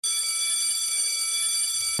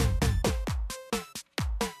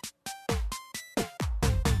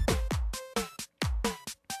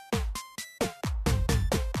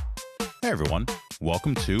Hey everyone,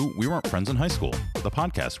 welcome to We Weren't Friends in High School, the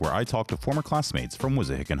podcast where I talk to former classmates from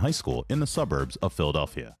Wissahickon High School in the suburbs of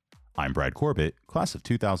Philadelphia. I'm Brad Corbett, class of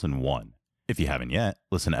 2001. If you haven't yet,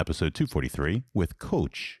 listen to episode 243 with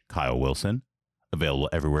Coach Kyle Wilson. Available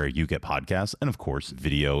everywhere you get podcasts, and of course,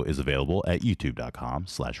 video is available at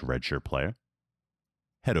youtube.com/redshirtplayer.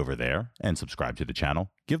 Head over there and subscribe to the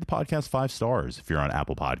channel. Give the podcast 5 stars if you're on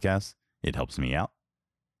Apple Podcasts. It helps me out.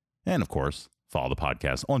 And of course, follow the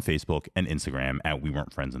podcast on Facebook and Instagram at We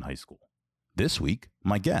Weren't Friends in High School. This week,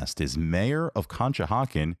 my guest is Mayor of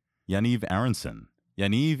Conshohocken, Yaniv Aronson.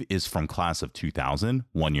 Yaniv is from class of 2000,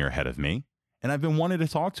 1 year ahead of me, and I've been wanting to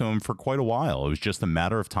talk to him for quite a while. It was just a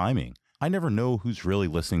matter of timing. I never know who's really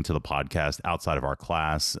listening to the podcast outside of our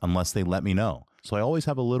class unless they let me know. So I always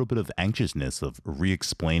have a little bit of anxiousness of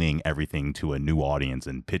re-explaining everything to a new audience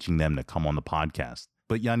and pitching them to come on the podcast.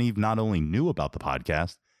 But Yaniv not only knew about the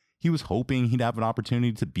podcast, he was hoping he'd have an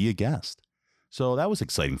opportunity to be a guest. So that was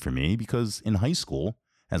exciting for me because in high school,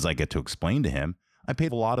 as I get to explain to him, I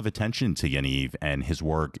paid a lot of attention to Yaniv and his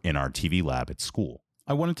work in our TV lab at school.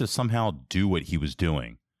 I wanted to somehow do what he was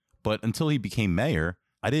doing. But until he became mayor,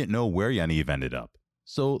 I didn't know where Yaniv ended up.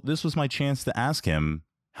 So this was my chance to ask him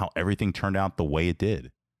how everything turned out the way it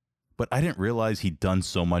did. But I didn't realize he'd done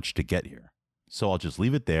so much to get here. So I'll just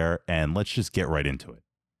leave it there and let's just get right into it.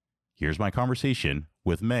 Here's my conversation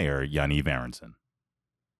with Mayor Yaniv Aronson.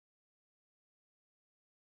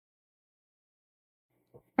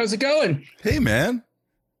 How's it going? Hey, man.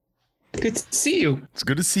 Good to see you. It's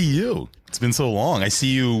good to see you. It's been so long. I see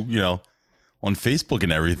you, on Facebook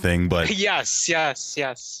and everything, but Yes,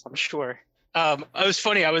 I'm sure. It was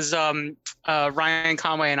funny. I was Ryan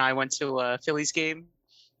Conway and I went to a Phillies game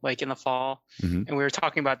like in the fall, and we were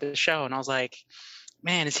talking about this show, and I was like,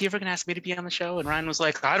 man, is he ever gonna ask me to be on the show? And Ryan was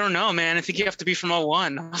like, I don't know, man. I think you have to be from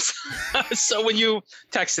 01. So when you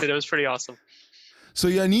texted, it was pretty awesome. So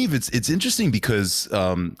Yaniv, it's interesting because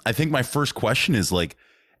I think my first question is like,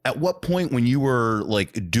 at what point when you were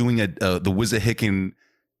like doing the Wissahickon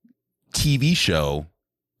TV show,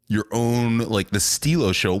 your own like the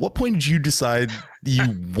Stilo show, what point did you decide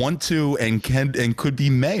you want to and could be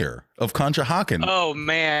mayor of Conshohocken? Oh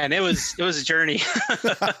man, it was a journey.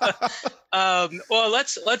 Well,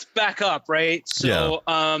 let's back up, right? So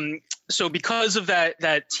so because of that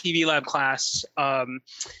TV lab class,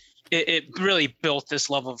 it really built this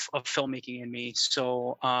love of filmmaking in me.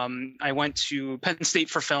 So I went to Penn State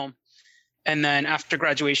for film. And then after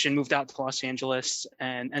graduation, moved out to Los Angeles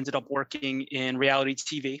and ended up working in reality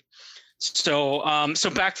TV. So so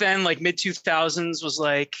back then, like mid 2000s was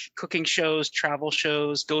like cooking shows, travel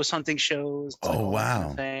shows, ghost hunting shows. Oh, wow. Kind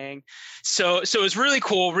of thing. So it was really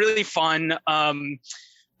cool, really fun.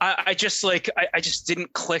 I just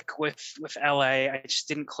didn't click with LA. I just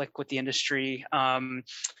didn't click with the industry. I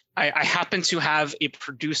happened to have a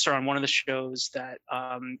producer on one of the shows that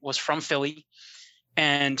was from Philly.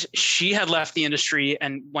 And she had left the industry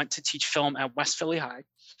and went to teach film at West Philly High.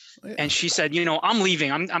 Oh, yeah. And she said, I'm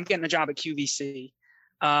leaving. I'm getting a job at QVC.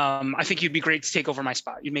 I think you'd be great to take over my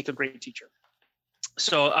spot. You'd make a great teacher.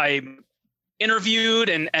 So I interviewed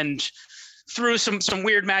and through some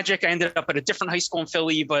weird magic, I ended up at a different high school in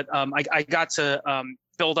Philly, but I got to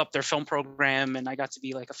build up their film program, and I got to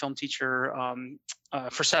be like a film teacher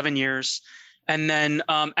for 7 years. And then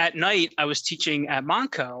at night, I was teaching at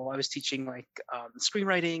Monco. I was teaching like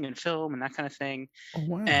screenwriting and film and that kind of thing. Oh,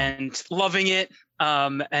 wow. And loving it.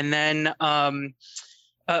 And then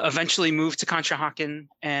eventually moved to Conshohocken,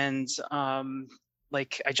 and I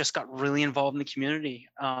just got really involved in the community.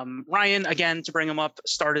 Ryan, again, to bring him up,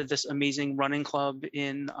 started this amazing running club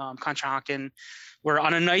in Conshohocken, where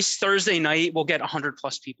on a nice Thursday night, we'll get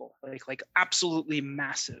 100+ people, like absolutely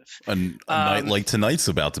massive. A night like tonight's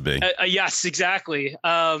about to be. Yes, exactly.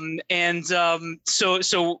 So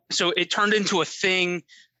it turned into a thing.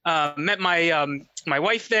 Met my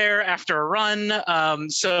wife there after a run.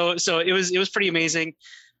 So it was pretty amazing.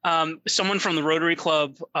 Someone from the Rotary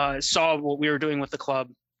Club saw what we were doing with the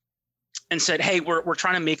club and said, hey, we're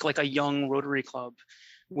trying to make like a young Rotary Club.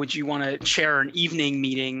 Would you want to chair an evening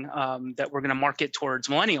meeting that we're going to market towards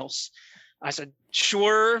millennials? I said,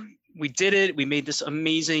 sure. We did it. We made this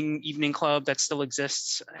amazing evening club that still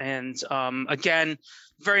exists. And again,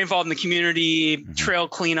 very involved in the community, trail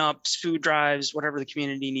cleanups, food drives, whatever the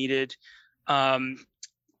community needed.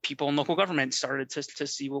 People in local government started to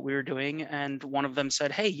see what we were doing. And one of them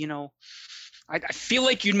said, hey, I feel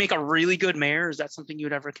like you'd make a really good mayor. Is that something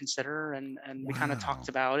you'd ever consider? And we kind of talked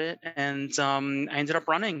about it, and I ended up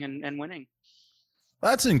running and winning.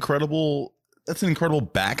 That's incredible. That's an incredible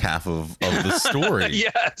back half of the story.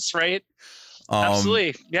 Yes, right.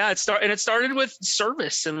 Absolutely. Yeah. It started with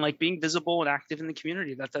service and like being visible and active in the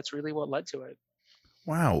community. That's really what led to it.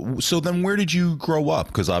 Wow. So then where did you grow up?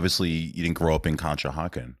 Because obviously you didn't grow up in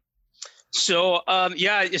Conshohocken. So,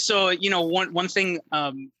 yeah. So, one thing,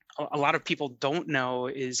 a lot of people don't know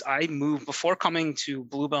is I moved before coming to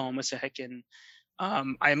Bluebell and Wissahickon.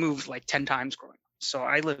 I moved like 10 times growing up. So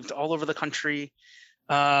I lived all over the country,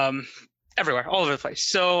 everywhere, all over the place.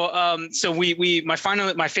 So,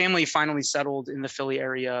 my family finally settled in the Philly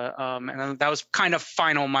area. And that was kind of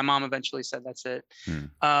final. My mom eventually said, that's it.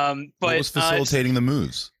 But what was facilitating the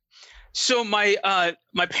moves? So my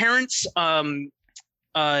parents,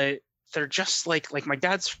 they're just like my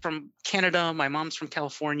dad's from Canada, my mom's from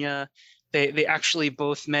California. They actually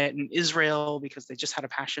both met in Israel because they just had a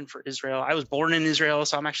passion for Israel. I was born in Israel,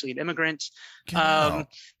 so I'm actually an immigrant. Wow.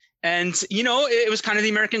 And it was kind of the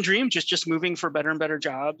American dream, just moving for better and better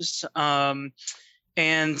jobs.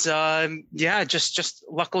 Just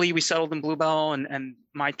luckily we settled in Bluebell and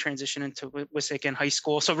my transition into Wissahickon High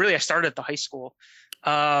School. So really I started at the high school,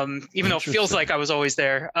 even though it feels like I was always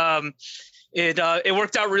there. It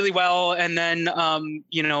worked out really well. And then,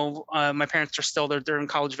 my parents are still, they're in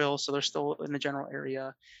Collegeville, so they're still in the general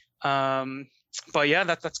area. But yeah,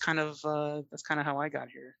 that's kind of how I got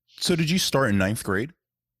here. So did you start in 9th grade?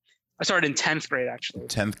 I started in 10th grade, actually.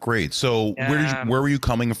 10th grade. So Yeah. where were you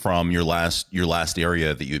coming from? Your last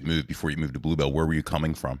area that you had moved before you moved to Bluebell. Where were you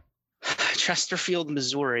coming from? Chesterfield,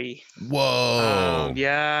 Missouri. Whoa.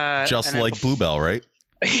 Yeah. Just like Bluebell, right?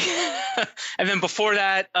 And then before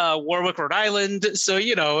that, Warwick, Rhode Island. So,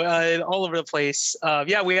 all over the place.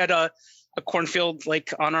 We had a cornfield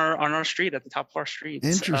like on our street at the top of our street.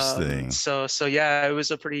 Interesting. So yeah, it was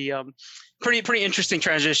a pretty interesting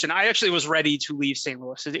transition. I actually was ready to leave St.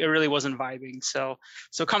 Louis. It really wasn't vibing. So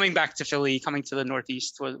coming back to Philly, coming to the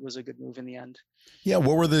Northeast was a good move in the end. Yeah.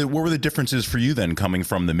 What were the differences for you then coming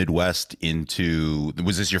from the Midwest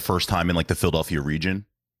was this your first time in like the Philadelphia region?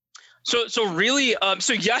 So really,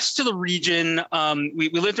 so yes to the region. We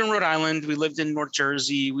lived in Rhode Island. We lived in North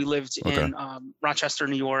Jersey. We lived in Rochester,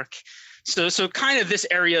 New York. So kind of this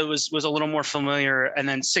area was a little more familiar, and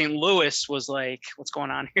then St. Louis was like, what's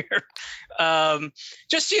going on here?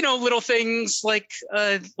 Just little things like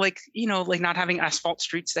not having asphalt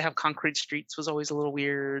streets. They have concrete streets was always a little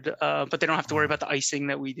weird, but they don't have to worry about the icing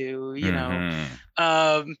that we do.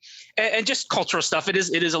 And just cultural stuff. It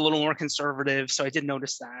is a little more conservative, so I did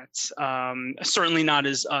notice that. Certainly not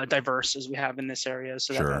as diverse as we have in this area,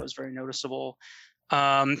 so that was very noticeable.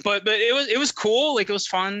 But it was cool. Like it was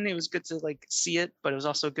fun. It was good to like see it, but it was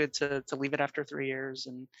also good to leave it after 3 years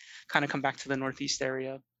and kind of come back to the Northeast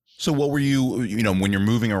area. So what were you, when you're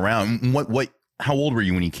moving around, how old were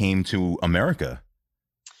you when you came to America?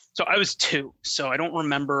 So I was 2, so I don't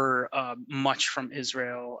remember much from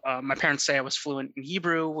Israel. My parents say I was fluent in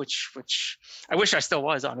Hebrew, which I wish I still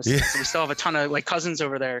was, honestly. Yeah. So we still have a ton of like cousins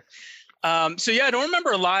over there. So yeah, I don't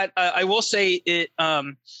remember a lot. I will say it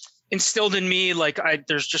instilled in me like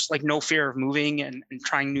there's just like no fear of moving and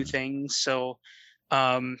trying new things. So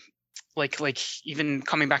like even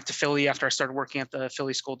coming back to Philly after I started working at the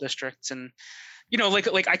Philly school district, and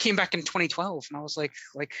like I came back in 2012 and I was like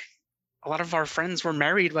a lot of our friends were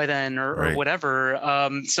married by then or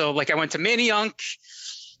whatever. So like I went to Manayunk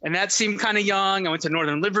and that seemed kind of young. I went to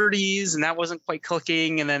Northern Liberties and that wasn't quite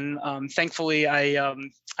clicking. And then thankfully I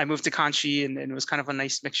moved to Conchi and it was kind of a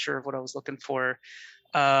nice mixture of what I was looking for.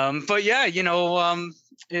 But yeah,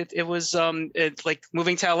 it was like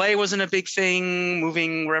moving to LA wasn't a big thing.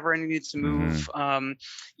 Moving wherever I needed to move.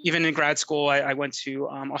 Even in grad school, I went to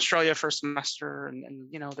Australia for a semester,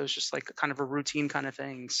 and there was just like kind of a routine kind of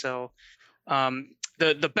thing. So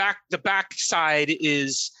the back side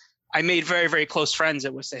is I made very, very close friends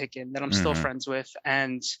at Wissahickon that I'm still friends with,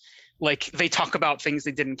 and like they talk about things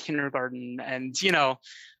they did in kindergarten, and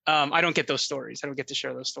I don't get those stories. I don't get to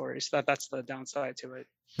share those stories. That's the downside to it.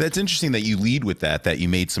 That's interesting that you lead with that you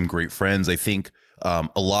made some great friends. I think a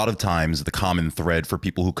lot of times the common thread for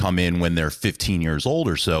people who come in when they're 15 years old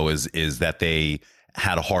or so is that they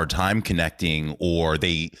had a hard time connecting, or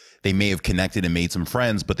they may have connected and made some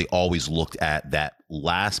friends, but they always looked at that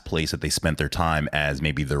last place that they spent their time as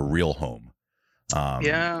maybe their real home.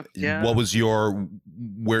 What was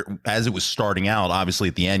as it was starting out, obviously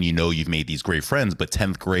at the end, you've made these great friends, but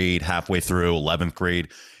 10th grade, halfway through 11th grade,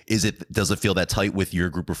 does it feel that tight with your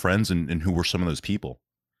group of friends, and who were some of those people?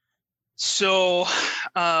 So,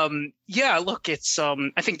 look, it's, I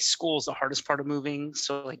think school is the hardest part of moving.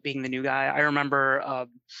 So like being the new guy, I remember,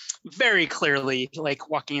 very clearly, like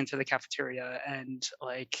walking into the cafeteria and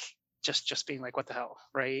like just being like, what the hell,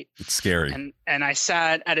 right? It's scary. And I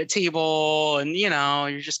sat at a table, and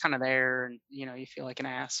you're just kind of there, and you feel like an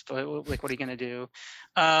ass, but like, what are you gonna do?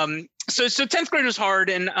 So 10th grade was hard,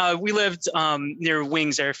 and we lived near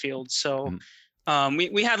Wings Airfield, so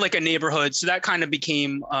we had like a neighborhood, so that kind of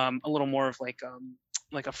became a little more of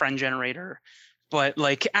like a friend generator. But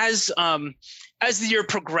like as the year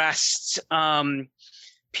progressed,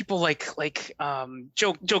 people like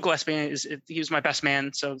Joe Gillespie he was my best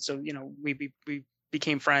man, so we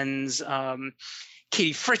became friends.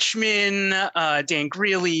 Katie Fritchman, Dan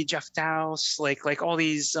Greeley, Jeff Dowse, like all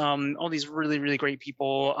these really, really great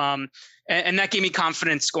people, and that gave me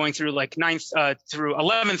confidence going through like 9th through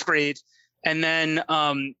 11th grade, and then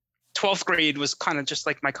 12th grade was kind of just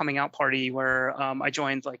like my coming out party, where I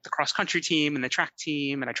joined like the cross country team and the track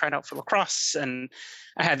team, and I tried out for lacrosse, and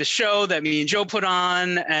I had the show that me and Joe put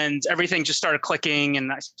on, and everything just started clicking,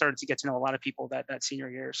 and I started to get to know a lot of people that senior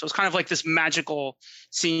year. So it's kind of like this magical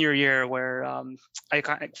senior year where I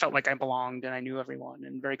felt like I belonged, and I knew everyone,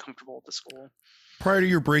 and very comfortable at the school. Prior to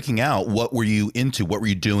your breaking out, what were you into? What were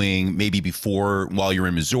you doing maybe before, while you were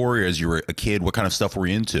in Missouri, as you were a kid? What kind of stuff were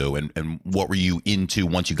you into? And what were you into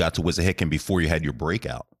once you got to Wissahickon before you had your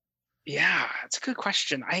breakout? Yeah, that's a good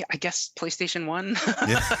question. I guess PlayStation 1.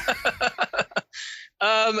 Yeah.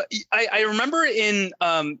 I remember in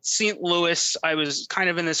St. Louis, I was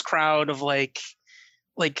kind of in this crowd of like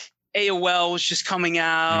AOL was just coming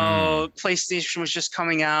out, PlayStation was just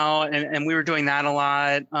coming out, and we were doing that a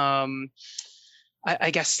lot.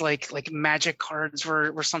 I guess like Magic cards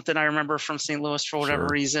were something I remember from St. Louis for whatever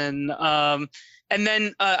reason. And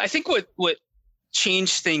then I think what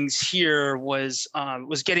changed things here was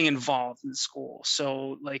getting involved in the school.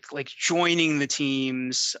 So like joining the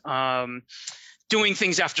teams, doing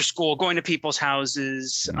things after school, going to people's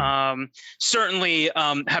houses, certainly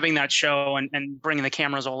having that show and bringing the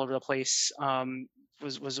cameras all over the place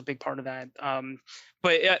was a big part of that.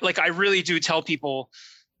 But like I really do tell people,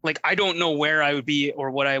 like, I don't know where I would be or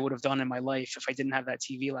what I would have done in my life if I didn't have that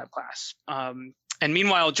TV lab class. And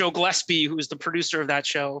meanwhile, Joe Gillespie, who was the producer of that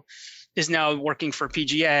show, is now working for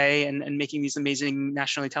PGA and making these amazing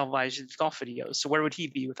nationally televised golf videos. So where would he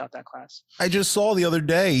be without that class? I just saw the other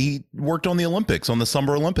day he worked on the Olympics, on the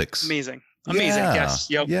Summer Olympics. Amazing. Yeah. Yes.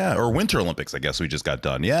 Yep. Yeah. Or Winter Olympics, I guess we just got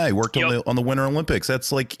done. Yeah. He worked on the Winter Olympics.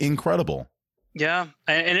 That's like incredible. Yeah.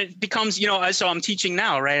 And it becomes, so I'm teaching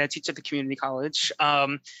now, right? I teach at the community college.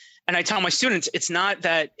 And I tell my students, it's not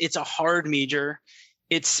that it's a hard major.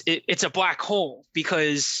 It's a black hole,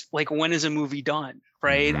 because like, when is a movie done?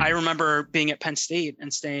 Right. I remember being at Penn State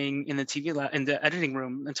and staying in the TV lab, in the editing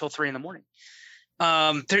room, until 3 a.m.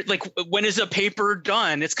 Like, when is a paper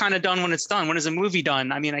done? It's kind of done when it's done. When is a movie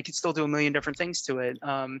done? I mean, I could still do a million different things to it.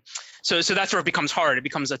 So that's where it becomes hard. It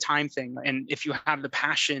becomes a time thing. And if you have the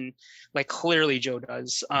passion, like clearly Joe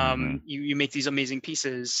does, you make these amazing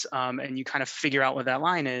pieces, and you kind of figure out what that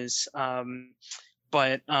line is.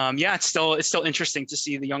 But it's still interesting to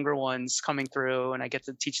see the younger ones coming through, and I get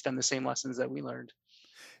to teach them the same lessons that we learned.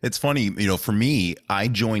 It's funny, for me, I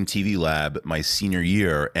joined TV Lab my senior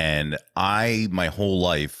year, and my whole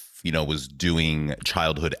life, was doing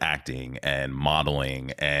childhood acting and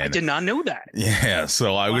modeling. And I did not know that. Yeah.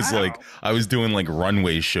 So I was doing like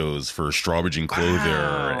runway shows for Strawbridge and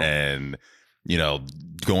Clothier, and,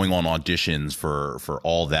 going on auditions for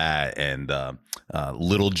all that, and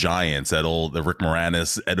Little Giants, the Rick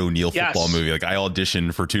Moranis, Ed O'Neill football movie. Like, I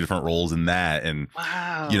auditioned for 2 different roles in that, and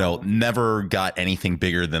never got anything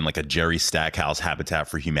bigger than like a Jerry Stackhouse Habitat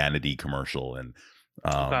for Humanity commercial, and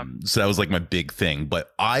so that was like my big thing.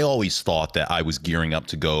 But I always thought that I was gearing up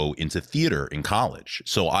to go into theater in college,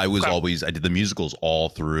 so I did the musicals all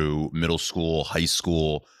through middle school, high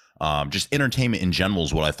school. Just entertainment in general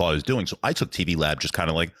is what I thought I was doing. So I took TV Lab just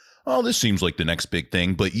kind of like, oh, this seems like the next big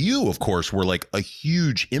thing. But you, of course, were like a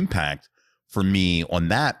huge impact for me on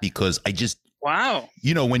that, because I just,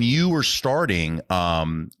 when you were starting,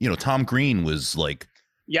 Tom Green was like,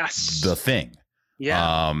 the thing.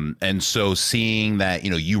 Yeah. And so seeing that,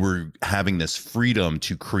 you were having this freedom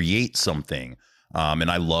to create something,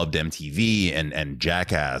 and I loved MTV and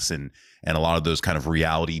Jackass and a lot of those kind of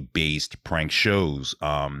reality-based prank shows.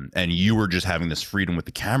 And you were just having this freedom with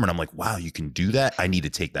the camera. And I'm like, wow, you can do that? I need to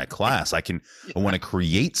take that class. I want to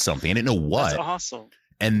create something. I didn't know what. That's awesome.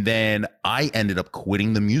 And then I ended up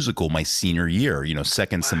quitting the musical my senior year,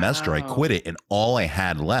 second semester. I quit it, and all I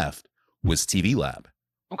had left was TV Lab.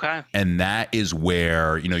 Okay. And that is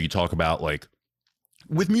where, you talk about, like,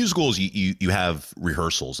 with musicals, you have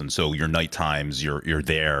rehearsals. And so your night times, you're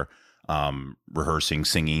there, rehearsing,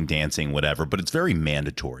 singing, dancing, whatever, but it's very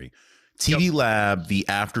mandatory. TV Lab, the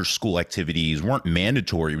after school activities weren't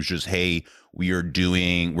mandatory. It was just, hey,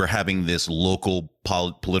 we're having this local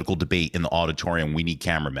political debate in the auditorium. We need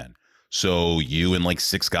cameramen. So you and like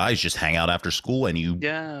 6 guys just hang out after school and you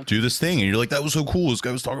do this thing. And you're like, that was so cool. This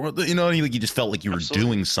guy was talking about that, and you just felt like you were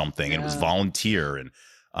doing something and it was volunteer. And,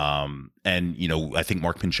 I think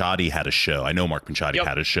Mark Pinchatti had a show. I know Mark Pinchatti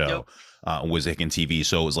had a show. Wizzihick and TV.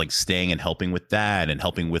 So it was like staying and helping with that and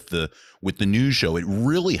helping with the news show. It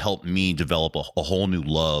really helped me develop a whole new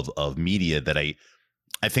love of media that I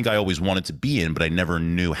think I always wanted to be in, but I never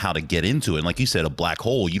knew how to get into it. And like you said, a black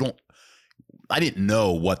hole, I didn't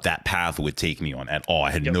know what that path would take me on at all.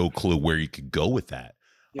 I had no clue where you could go with that.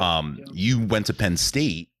 You went to Penn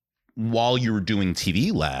State while you were doing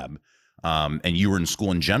TV Lab, and you were in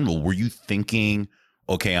school in general. Were you thinking,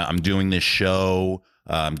 okay, I'm doing this show,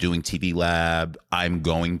 I'm doing TV Lab, I'm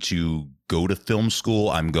going to go to film school,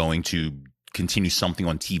 I'm going to continue something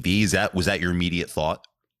on TV? Was that your immediate thought?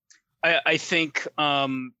 I think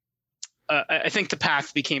the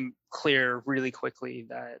path became clear really quickly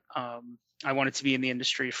that I wanted to be in the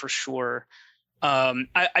industry for sure.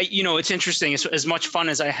 It's interesting. As much fun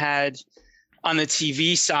as I had on the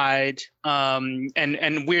TV side,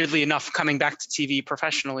 and weirdly enough, coming back to TV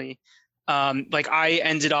professionally, I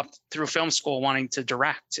ended up through film school wanting to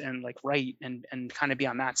direct and like write and kind of be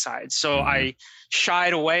on that side. So I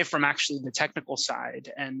shied away from actually the technical side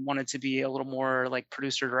and wanted to be a little more like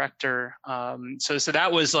producer director. So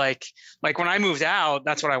that was like when I moved out,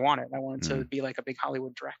 that's what I wanted. I wanted to be like a big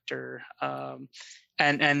Hollywood director. The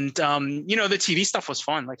TV stuff was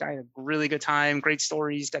fun. Like I had a really good time, great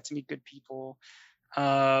stories, got to meet good people.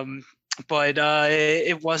 But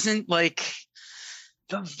it wasn't like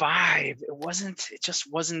the vibe. It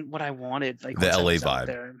just wasn't what I wanted. Like the LA vibe.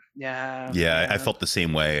 There. Yeah. I felt the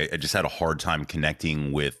same way. I just had a hard time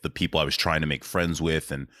connecting with the people I was trying to make friends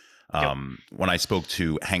with. And when I spoke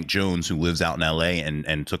to Hank Jones, who lives out in LA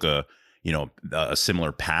and took a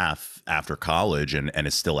similar path after college and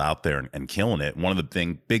is still out there and killing it. One of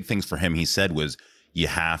the big things for him, he said, was you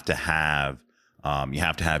have to have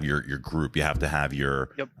your group. You have to have your,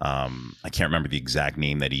 I can't remember the exact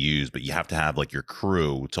name that he used, but you have to have like your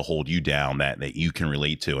crew to hold you down that you can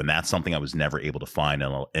relate to. And that's something I was never able to find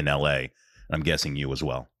in LA. And I'm guessing you as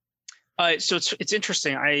well. So it's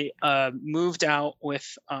interesting. I moved out with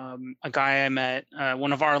a guy I met,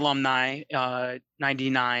 one of our alumni,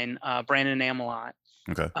 99, Brandon Amelot.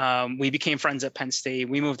 Okay. We became friends at Penn State.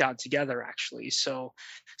 We moved out together, actually. So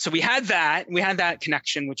we had that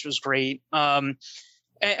connection, which was great. And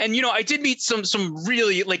I did meet some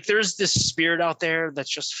really, like, there's this spirit out there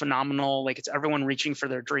that's just phenomenal. Like, it's everyone reaching for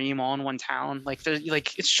their dream all in one town.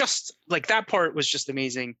 It's just like, that part was just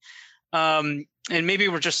amazing. And maybe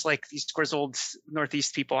we're just like these grizzled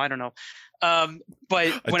Northeast people. I don't know.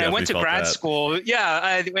 But when I went to grad school,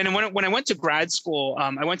 when I went to grad school,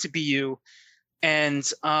 I went to BU.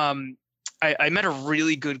 And I met a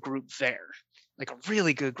really good group there, like a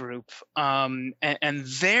really good group. And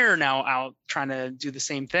they're now out trying to do the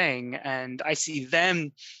same thing. And I see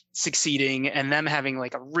them succeeding and them having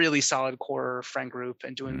like a really solid core friend group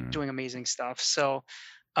and doing amazing stuff. So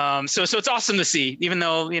it's awesome to see, even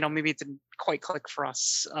though, maybe it didn't quite click for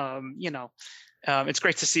us. It's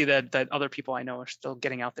great to see that other people I know are still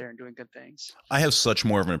getting out there and doing good things. I have such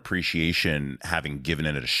more of an appreciation having given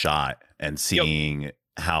it a shot and seeing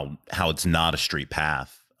how it's not a straight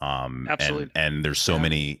path. Absolutely. And there's so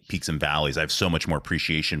many peaks and valleys. I have so much more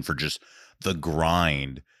appreciation for just the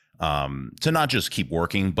grind, to not just keep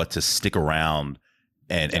working, but to stick around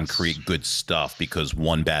and create good stuff, because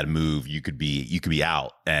one bad move, you could be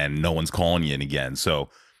out and no one's calling you in again. So,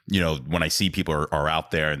 when I see people are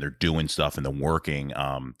out there and they're doing stuff and they're working,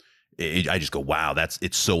 I just go, wow,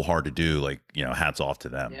 it's so hard to do. Like, hats off to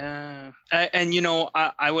them. Yeah. And,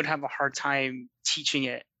 I would have a hard time teaching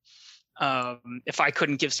it if I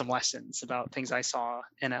couldn't give some lessons about things I saw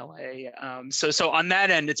in LA. So on that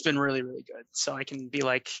end, it's been really, really good. So I can be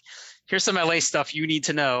like, here's some LA stuff you need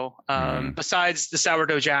to know. Besides the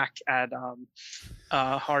sourdough jack at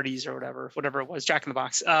Hardee's or whatever it was, Jack in the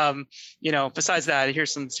Box. Besides that,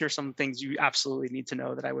 here's some things you absolutely need to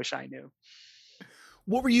know that I wish I knew.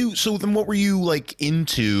 What were you like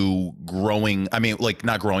into growing? I mean, like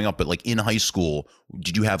not growing up, but like in high school,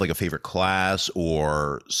 did you have like a favorite class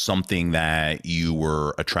or something that you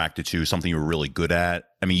were attracted to, something you were really good at?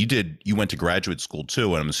 I mean, you went to graduate school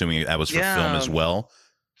too, and I'm assuming that was for film as well.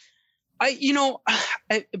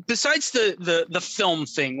 Besides the film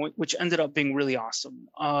thing, which ended up being really awesome.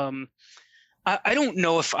 I don't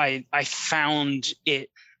know if I found it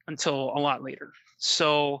until a lot later.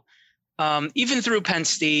 So even through Penn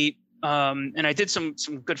State, And I did some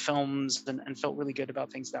good films and felt really good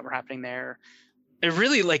about things that were happening there. It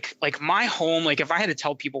really like my home, like if I had to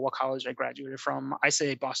tell people what college I graduated from, I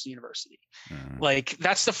say Boston University. Like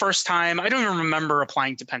that's the first time. I don't even remember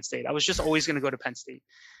applying to Penn State. I was just always going to go to Penn State.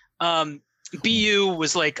 BU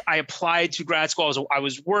was like, I applied to grad school. I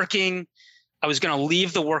was working. I was going to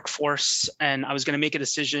leave the workforce and I was going to make a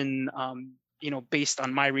decision, based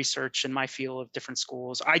on my research and my feel of different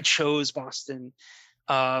schools. I chose Boston.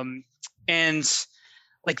 And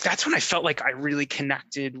like, that's when I felt like I really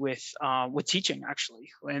connected with teaching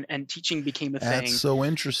actually. And teaching became a thing. That's so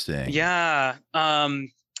interesting. Yeah.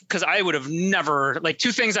 Cause I would have never, like,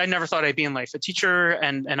 two things I never thought I'd be in life: a teacher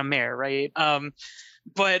and a mayor. Right.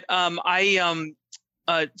 But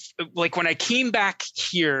like when I came back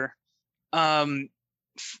here, I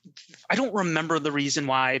don't remember the reason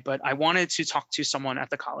why, but I wanted to talk to someone at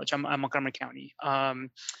the college. I'm Montgomery County,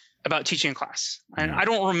 about teaching a class. And I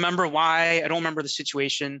don't remember why, I don't remember the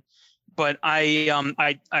situation, but I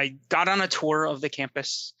got on a tour of the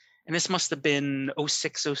campus, and this must have been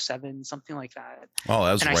 06, 07, something like that. Oh,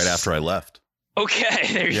 that was right after I left.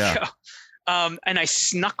 Okay, there you go. And I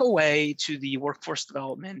snuck away to the workforce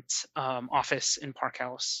development office in Park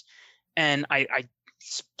House, and I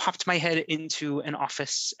popped my head into an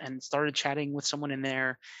office and started chatting with someone in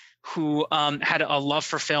there who had a love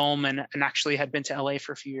for film and actually had been to LA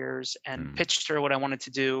for a few years, and pitched her what I wanted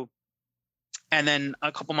to do. And then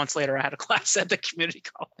a couple months later, I had a class at the community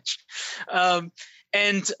college.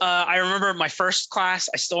 And I remember my first class.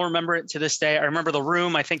 I still remember it to this day. I remember the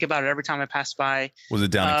room. I think about it every time I pass by. Was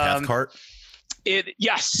it down in Cathcart?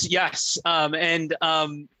 Yes. And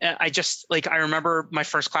I just like, I remember my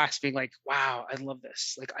first class being like, wow, I love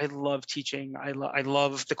this. Like, I love teaching. I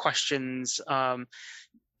love the questions,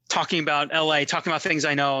 talking about LA, talking about things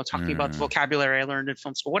I know, talking about the vocabulary I learned in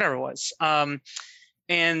film school, whatever it was.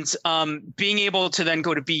 And being able to then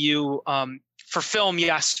go to BU for film,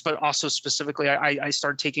 yes, but also specifically, I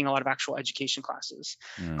started taking a lot of actual education classes,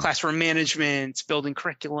 classroom management, building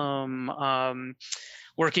curriculum,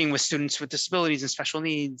 working with students with disabilities and special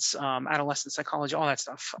needs, adolescent psychology, all that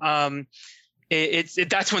stuff.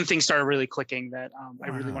 That's when things started really clicking that I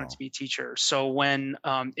really wanted to be a teacher. So when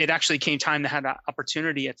it actually came time to have that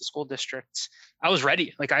opportunity at the school district, I was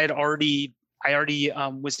ready. Like I already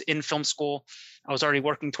was in film school. I was already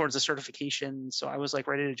working towards the certification. So I was like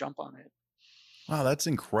ready to jump on it. Wow, that's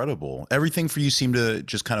incredible. Everything for you seemed to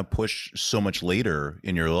just kind of push so much later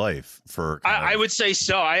in your life for I would say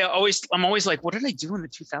so. I'm always like, what did I do in the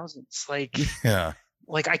 2000s? Like, yeah.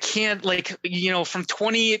 Like I can't, like, from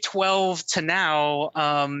 2012 to now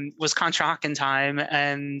was Conshohocken time.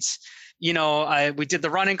 And, we did the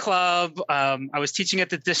running club. I was teaching at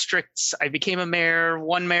the districts. I became a mayor,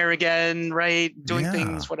 one mayor again, right? Doing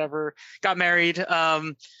things, whatever, got married.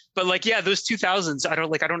 But like, yeah, those 2000s, I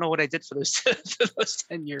don't know what I did for those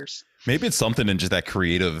 10 years. Maybe it's something in just that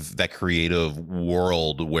creative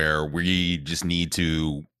world where we just need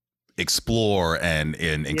to explore and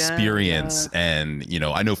experience. And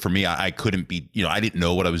I know for me, I couldn't be, I didn't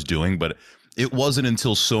know what I was doing, but it wasn't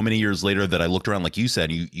until so many years later that I looked around, like you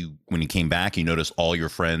said, you when you came back, you noticed all your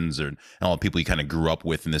friends and all the people you kind of grew up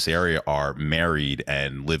with in this area are married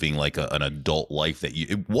and living like an adult life.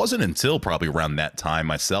 It wasn't until probably around that time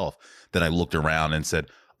myself that I looked around and said,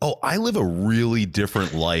 oh, I live a really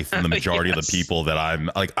different life than the majority of the people that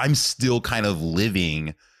I'm still kind of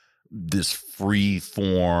living this free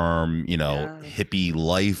form, hippie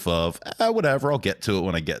life of whatever, I'll get to it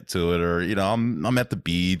when I get to it, or I'm at the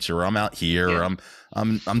beach, or I'm out here, or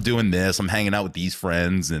I'm doing this, I'm hanging out with these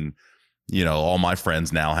friends, and all my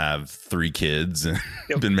friends now have 3 kids and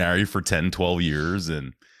been married for 10, 12 years,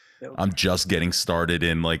 and I'm just getting started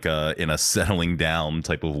in like in a settling down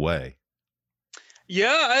type of way.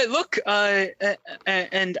 Yeah, look,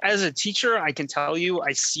 and as a teacher, I can tell you,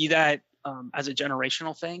 I see that as a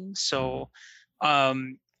generational thing. So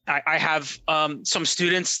I have some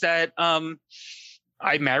students that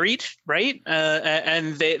I married, right?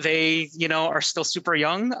 And they are still super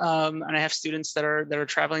young. And I have students that are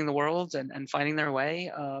traveling the world and finding their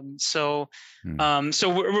way. So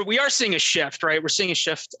we are seeing a shift, right? We're seeing a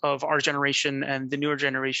shift of our generation and the newer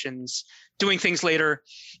generations doing things later,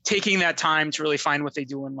 taking that time to really find what they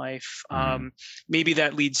do in life. Maybe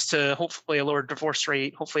that leads to hopefully a lower divorce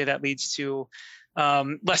rate. Hopefully that leads to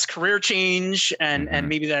less career change, and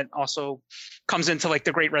maybe that also comes into like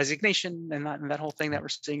the Great Resignation and that whole thing that we're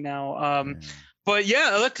seeing now. But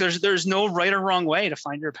yeah, look, there's no right or wrong way to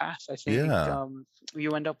find your path. I think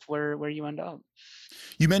you end up where you end up.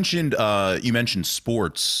 You mentioned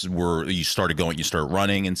sports where you started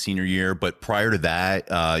running in senior year, but prior to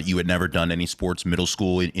that, you had never done any sports middle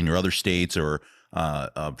school in your other states, or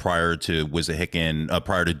prior to Wissahickon,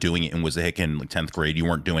 prior to doing it in Wissahickon, like 10th grade, you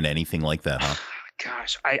weren't doing anything like that, huh?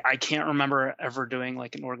 Gosh, I can't remember ever doing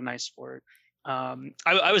like an organized sport.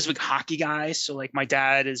 I was a big hockey guy. So like my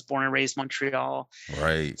dad is born and raised Montreal.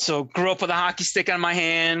 Right. So grew up with a hockey stick on my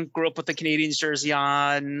hand, grew up with the Canadiens jersey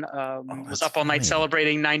on, was up all night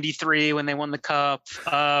celebrating 93 when they won the cup.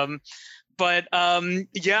 But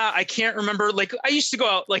yeah, I can't remember. Like I used to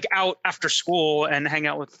go out after school and hang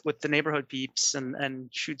out with the neighborhood peeps and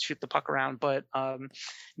shoot the puck around. But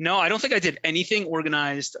no, I don't think I did anything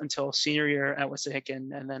organized until senior year at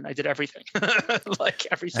Wissahickon, and then I did everything, like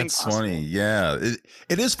everything. That's possible. funny. Yeah,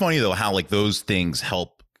 it is funny though how like those things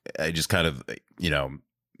help just kind of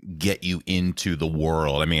get you into the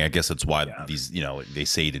world. I mean, I guess that's why these they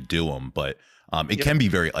say to do them, but it can be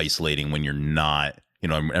very isolating when you're not.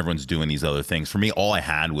 Everyone's doing these other things. For me, all I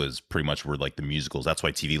had was pretty much were like the musicals. That's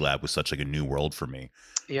why TV Lab was such like a new world for me.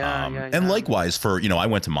 And likewise for, I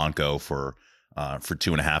went to Montco for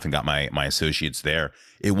 2.5 and got my associates there.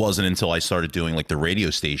 It wasn't until I started doing like the radio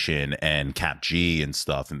station and Cap G and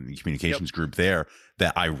stuff and the communications group there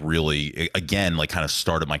that I really, again, like kind of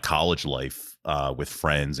started my college life with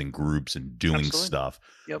friends and groups and doing stuff.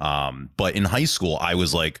 But in high school, I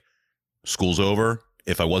was like, school's over.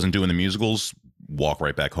 If I wasn't doing the musicals, walk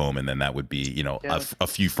right back home, and then that would be a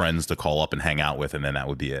few friends to call up and hang out with, and then that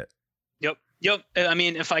would be it. Yep. I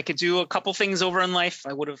mean, if I could do a couple things over in life,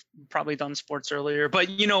 I would have probably done sports earlier. But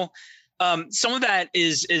some of that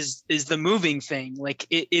is the moving thing. Like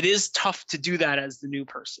it is tough to do that as the new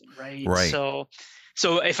person, right? So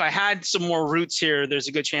if I had some more roots here, there's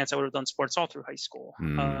a good chance I would have done sports all through high school.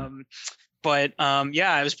 But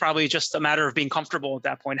it was probably just a matter of being comfortable at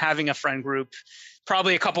that point, having a friend group.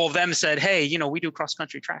 Probably a couple of them said, hey, we do cross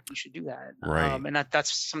country track. You should do that. And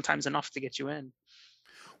that's sometimes enough to get you in.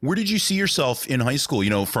 Where did you see yourself in high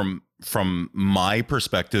school? From my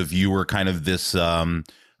perspective, you were kind of this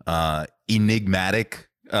enigmatic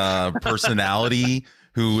personality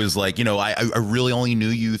who was like, I really only knew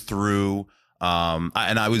you through and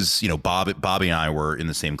I was, Bobby and I were in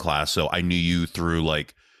the same class. So I knew you through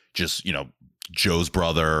like just, Joe's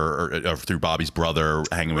brother or through Bobby's brother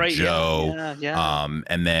hanging with Joe.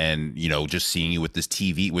 And then, just seeing you with this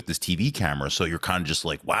TV camera. So you're kind of just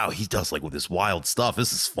like, wow, he does like with this wild stuff.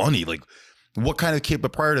 This is funny. Like what kind of kid,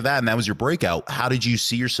 but prior to that, and that was your breakout. How did you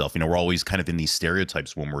see yourself? We're always kind of in these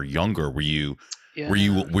stereotypes when we're younger. Were you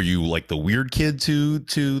like the weird kid to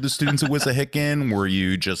the students at Wissahickon? Were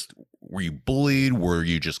you bullied? Were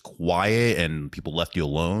you just quiet and people left you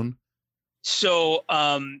alone? So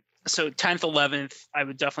 10th, 11th, I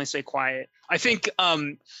would definitely say quiet. I think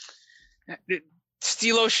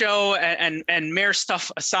Stilo show and Mayor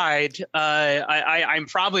stuff aside, I'm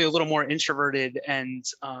probably a little more introverted and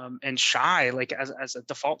shy, like as a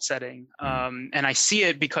default setting. And I see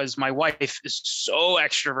it because my wife is so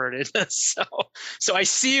extroverted. so I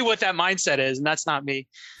see what that mindset is, and that's not me.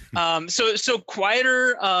 So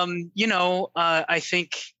quieter, I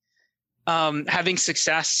think having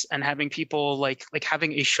success and having people like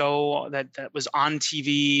having a show that was on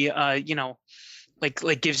TV,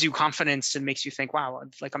 like gives you confidence and makes you think, wow,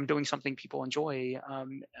 like I'm doing something people enjoy.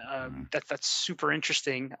 That's super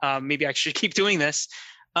interesting. Maybe I should keep doing this.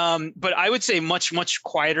 But I would say much, much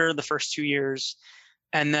quieter the first 2 years.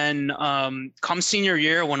 And then come senior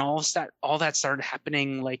year, when all that started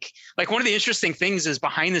happening, like one of the interesting things is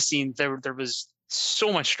behind the scenes, there was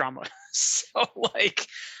so much drama. So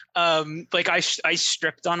I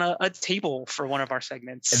stripped on a table for one of our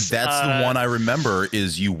segments. And that's the one I remember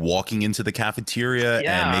is you walking into the cafeteria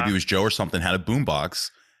and maybe it was Joe or something had a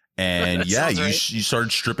boombox and you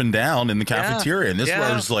started stripping down in the cafeteria. And this is where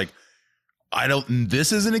I was like,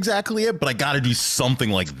 this isn't exactly it, but I got to do something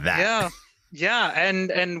like that. Yeah.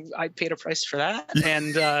 And I paid a price for that.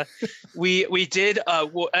 And we did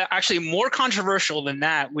actually more controversial than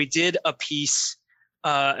that. We did a piece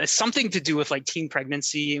something to do with like teen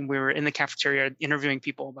pregnancy, and we were in the cafeteria interviewing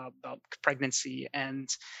people about pregnancy, and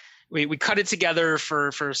we cut it together for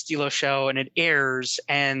a Stilo show, and it airs,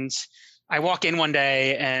 and I walk in one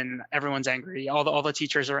day and everyone's angry. All the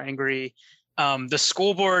teachers are angry. The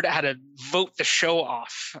school board had to vote the show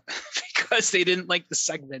off because they didn't like the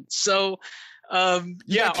segment. So all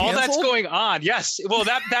that's going on. Yes. Well,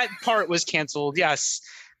 that part was canceled. Yes.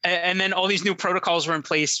 and then all these new protocols were in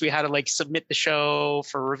place. We had to like submit the show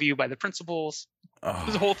for review by the principals. It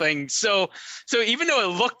was a whole thing. So even though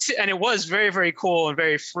it looked and it was very, very cool and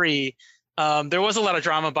very free, there was a lot of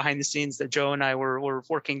drama behind the scenes that Joe and I were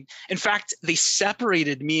working. In fact, they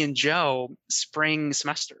separated me and Joe spring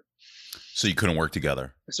semester. So you couldn't work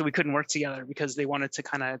together. So we couldn't work together because they wanted to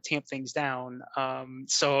kind of tamp things down.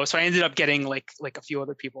 So I ended up getting like a few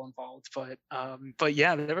other people involved, but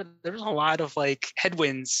yeah, there was a lot of like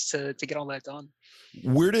headwinds to get all that done.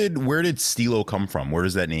 Where did Stilo come from? Where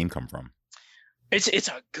does that name come from? It's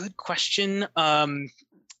a good question.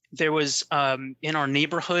 There was in our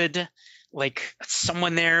neighborhood, like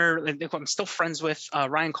someone there I'm still friends with,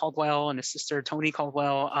 Ryan Caldwell and his sister Tony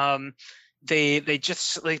Caldwell. They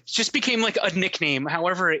just became like a nickname,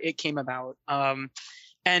 however it came about.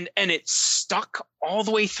 And it stuck all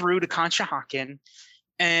the way through to Conshohocken.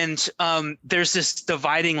 And there's this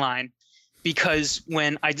dividing line, because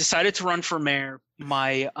when I decided to run for mayor,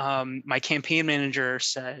 my campaign manager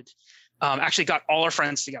said, actually got all our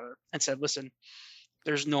friends together and said, listen,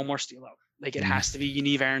 there's no more Stilo. Like it has to be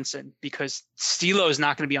Yaniv Aronson, because Stilo is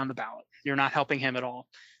not going to be on the ballot. You're not helping him at all.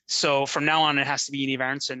 So from now on, it has to be Yaniv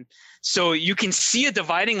Aronson. So you can see a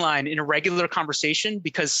dividing line in a regular conversation,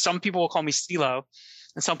 because some people will call me Stilo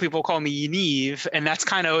and some people will call me Yaniv. And that's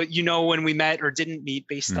kind of, when we met or didn't meet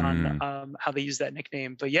based on how they use that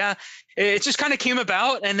nickname. But yeah, it just kind of came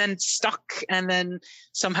about and then stuck, and then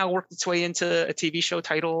somehow worked its way into a TV show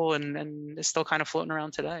title, and is still kind of floating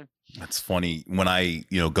around today. That's funny. When I,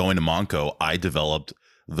 going to Monco, I developed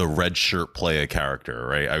the red shirt playa character,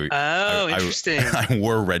 right? Interesting. I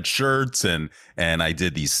wore red shirts and I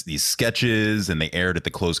did these sketches, and they aired at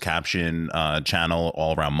the closed caption channel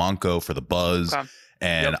all around Monco for the buzz. Okay.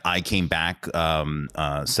 And yep. I came back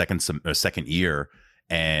second year,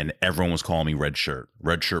 and everyone was calling me red shirt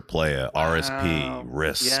playa, RSP,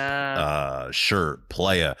 RISP, shirt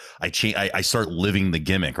playa. I start living the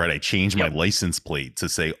gimmick, right? I changed my license plate to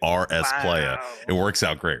say RS playa. It works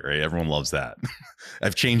out great, right? Everyone loves that.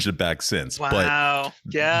 I've changed it back since. But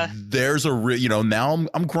yeah, there's a now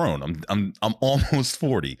I'm grown. I'm almost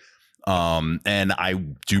 40. And I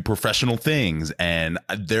do professional things, and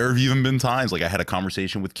there have even been times, like I had a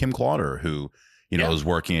conversation with Kim Clauder, who is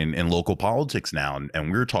working in local politics now,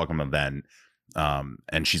 and we were talking about that,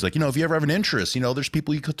 and she's like, if you ever have an interest, there's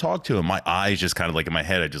people you could talk to. And my eyes just kind of like in my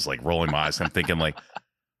head, I just like rolling my eyes. I'm thinking like,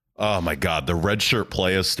 oh my God, the red shirt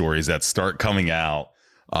playa stories that start coming out.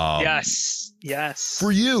 Yes.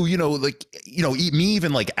 For you, me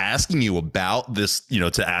even like asking you about this,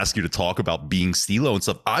 to ask you to talk about being Stilo and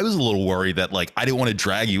stuff, I was a little worried that like I didn't want to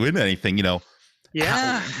drag you into anything,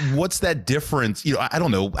 Yeah. What's that difference? I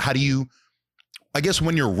don't know. How do you, I guess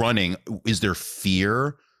when you're running, is there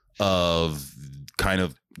fear of kind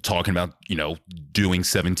of talking about, doing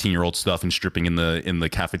 17-year-old stuff and stripping in the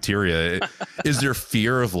cafeteria? Is there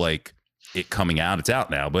fear of like it coming out? It's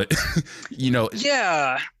out now, but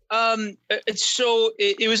Yeah. So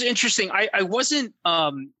it was interesting. I wasn't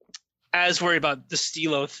as worried about the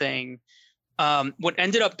Stilo thing. What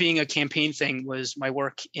ended up being a campaign thing was my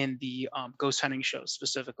work in the ghost hunting show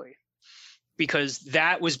specifically, because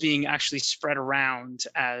that was being actually spread around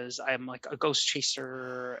as I'm like a ghost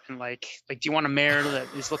chaser, and like do you want a mayor that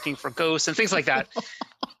is looking for ghosts and things like that.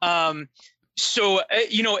 So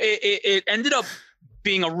it ended up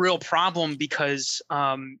being a real problem, because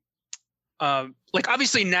like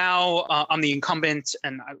obviously now I'm the incumbent,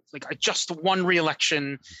 and I just won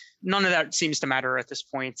re-election. None of that seems to matter at this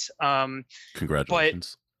point.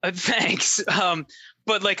 Congratulations. But thanks.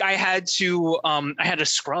 But like I had to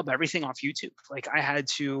scrub everything off YouTube. Like I had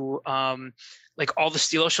to like all the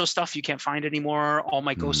Stilo show stuff you can't find anymore. All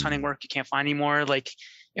my ghost hunting work you can't find anymore. Like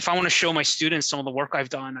if I want to show my students some of the work I've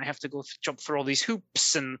done, I have to go jump through all these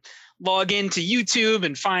hoops and log into YouTube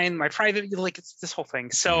and find my private, like it's this whole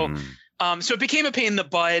thing. So, so it became a pain in the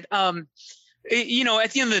butt. At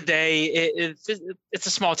the end of the day, it's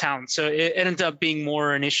a small town. So it ended up being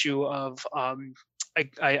more an issue of,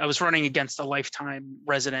 I was running against a lifetime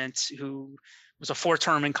resident who was a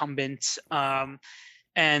 4-term incumbent.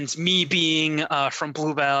 And me being from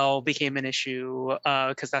Bluebell became an issue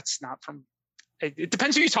because that's not from, it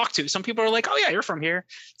depends who you talk to. Some people are like, oh yeah, you're from here.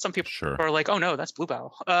 Some people are like, oh no, that's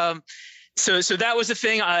Bluebell. So that was the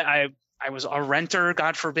thing. I was a renter,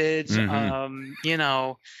 God forbid,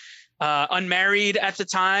 unmarried at the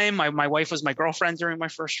time. My wife was my girlfriend during my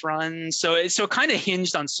first run. So it kind of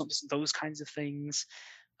hinged on those kinds of things.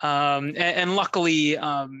 And luckily,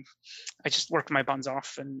 I just worked my buns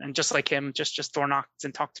off and just like him, just door knocked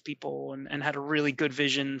and talked to people and had a really good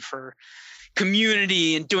vision for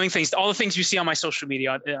community and doing things. All the things you see on my social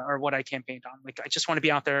media are what I campaigned on. Like, I just want to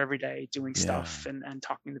be out there every day doing stuff and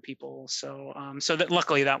talking to people. So, so that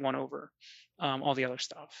luckily that won over all the other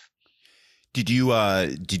stuff. Did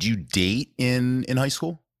you date in high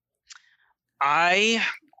school? I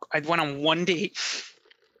went on one date.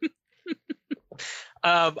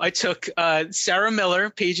 I took Sarah Miller,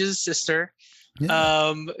 Paige's sister.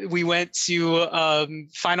 Yeah. We went to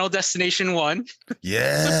Final Destination 1.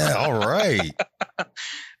 Yeah, all right.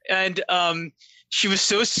 And she was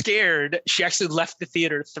so scared, she actually left the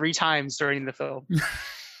theater 3 times during the film.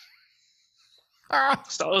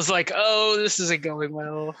 So I was like, oh, this isn't going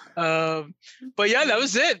well. But yeah, that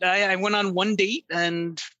was it. I went on one date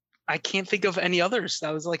and I can't think of any others.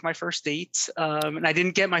 That was like my first date. And I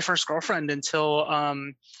didn't get my first girlfriend until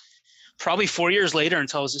probably 4 years later,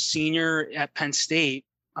 until I was a senior at Penn State.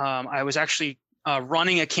 I was actually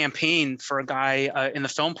running a campaign for a guy in the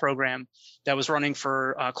film program that was running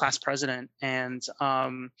for class president. And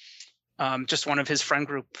just one of his friend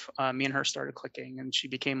group, me and her started clicking, and she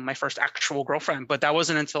became my first actual girlfriend. But that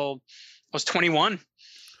wasn't until I was 21.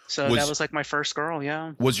 So that was like my first girl.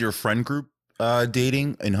 Yeah. Was your friend group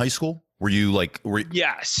dating in high school? Were you like,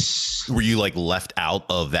 yes. Were you like left out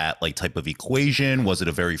of that like type of equation? Was it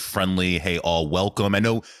a very friendly, hey, all welcome? I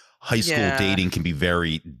know high school dating can be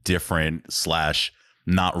very different /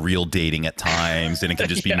 not real dating at times, and it can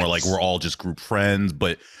just be more like we're all just group friends.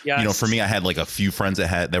 But you know, for me, I had like a few friends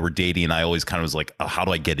that were dating, and I always kind of was like, oh, how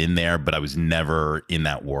do I get in there? But I was never in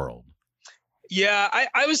that world. Yeah,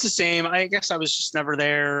 I was the same. I guess I was just never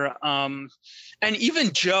there. And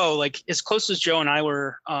even Joe, like as close as Joe and I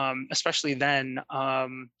were, especially then,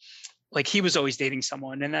 like he was always dating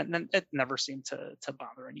someone, and that never seemed to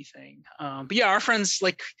bother anything. But yeah, our friends,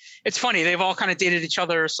 like, it's funny, they've all kind of dated each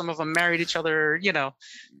other. Some of them married each other, you know.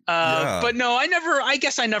 But no, I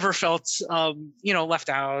guess I never felt, you know, left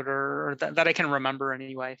out or that I can remember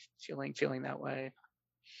anyway, feeling that way.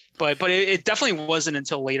 But it definitely wasn't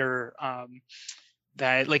until later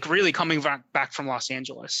that, like, really coming back from Los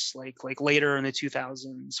Angeles, like later in the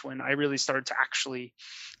 2000s, when I really started to actually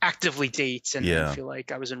actively date and feel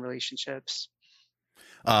like I was in relationships.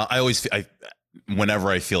 Whenever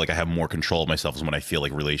I feel like I have more control of myself is when I feel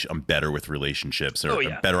like I'm better with relationships, or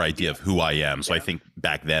a better idea of who I am. So I think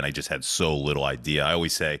back then I just had so little idea. I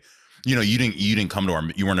always say, you know, you didn't come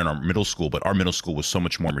to you weren't in our middle school, but our middle school was so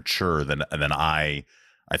much more mature than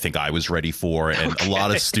I think I was ready for. And a lot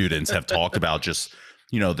of students have talked about just,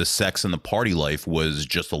 you know, the sex and the party life was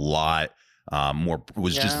just a lot more,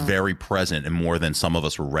 was just very present and more than some of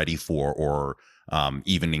us were ready for, or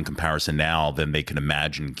even in comparison now than they can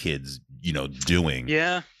imagine kids, you know, doing.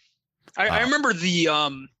 Yeah. I remember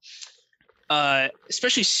the,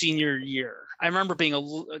 especially senior year, I remember being a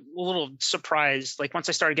little surprised. Like once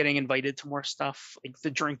I started getting invited to more stuff, like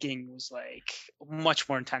the drinking was like much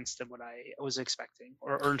more intense than what I was expecting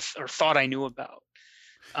or thought I knew about.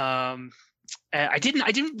 I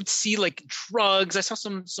didn't see like drugs. I saw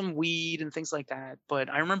some weed and things like that, but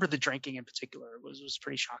I remember the drinking in particular was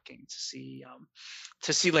pretty shocking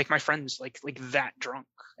to see like my friends like that drunk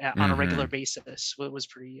on a regular basis. It was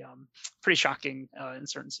pretty shocking in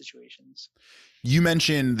certain situations. You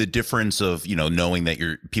mentioned the difference of, you know, knowing that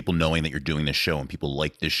you're doing this show and people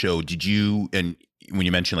like this show. Did you, and when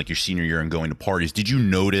you mentioned like your senior year and going to parties, did you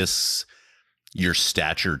notice your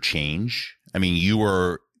stature change? I mean,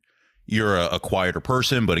 you're a quieter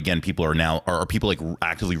person, but again, people are people like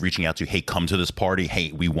actively reaching out to you, hey, come to this party.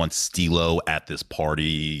 Hey, we want Stilo at this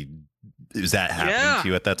party. Is that happening to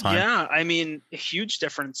you at that time? Yeah. I mean, a huge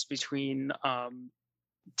difference between 10th,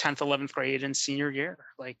 11th grade and senior year.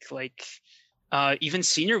 Like even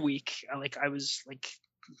senior week, like I was like,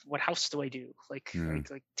 what house do I do? Like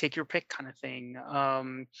take your pick kind of thing.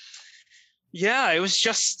 Yeah, it was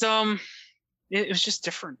just, it was just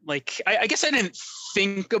different. Like, I guess I didn't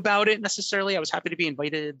think about it necessarily. I was happy to be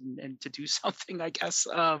invited and to do something, I guess.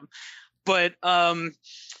 But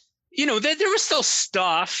you know, there was still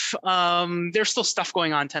stuff. There's still stuff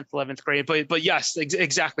going on 10th, 11th grade. But yes,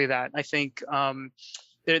 exactly that. I think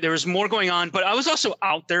there was more going on, but I was also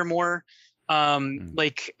out there more. We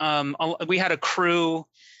had a crew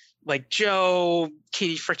like Joe,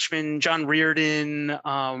 Katie Fritchman, John Reardon,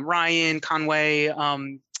 Ryan Conway,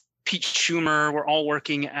 Pete Schumer. We're all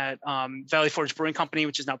working at Valley Forge Brewing Company,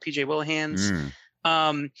 which is now PJ Whelihan's.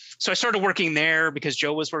 So I started working there because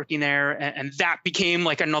Joe was working there, and that became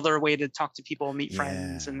like another way to talk to people, meet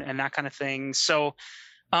friends, and that kind of thing. So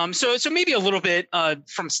maybe a little bit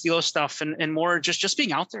from Stilo stuff and more just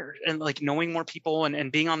being out there and like knowing more people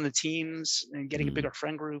and being on the teams and getting a bigger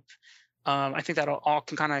friend group. I think that all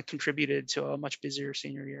can kind of contributed to a much busier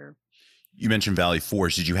senior year. You mentioned Valley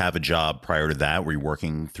Forge. Did you have a job prior to that? Were you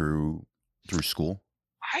working through school?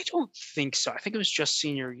 I don't think so. I think it was just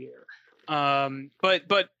senior year.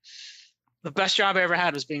 But the best job I ever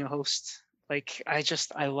had was being a host. Like I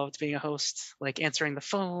loved being a host, like answering the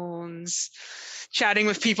phones, chatting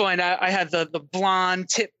with people. And I had the blonde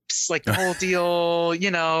tips, like the whole deal,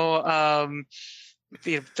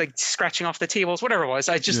 like scratching off the tables, whatever it was.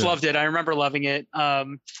 I just loved it. I remember loving it.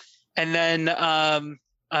 And then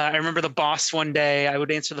I remember the boss one day, I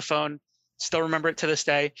would answer the phone, still remember it to this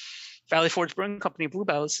day. Valley Forge Brewing Company,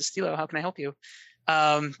 Bluebell, this is Stilo. How can I help you?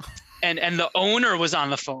 And the owner was on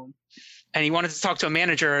the phone. And he wanted to talk to a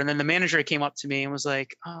manager, and then the manager came up to me and was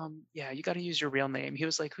like, yeah, you got to use your real name. He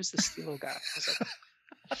was like, who's the Stilo guy? I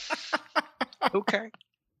was like, okay.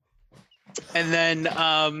 And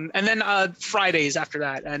then Fridays after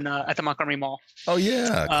that, and at the Montgomery Mall. Oh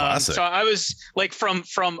yeah, classic. So I was like from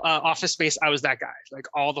Office Space, I was that guy, like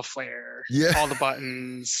all the flair, all the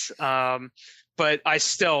buttons. But I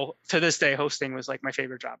still, to this day, hosting was like my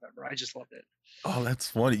favorite job ever. I just loved it. Oh, that's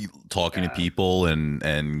funny. Talking to people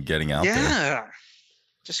and getting out there. Yeah.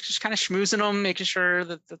 Just kind of schmoozing them, making sure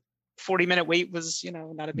that the 40-minute wait was,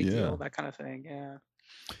 not a big deal, that kind of thing. Yeah.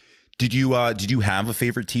 Did you have a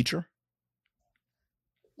favorite teacher?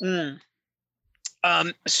 So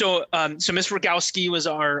Miss Rogowski was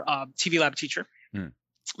our TV lab teacher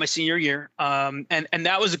my senior year. And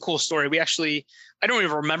that was a cool story. We actually, I don't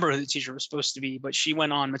even remember who the teacher was supposed to be, but she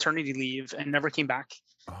went on maternity leave and never came back.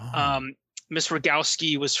 Miss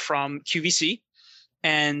Rogowski was from QVC,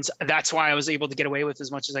 and that's why I was able to get away with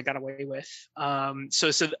as much as I got away with. So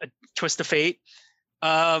a twist of fate.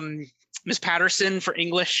 Miss Patterson for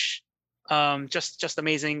English, just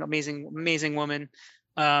amazing woman.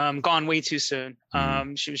 Gone way too soon.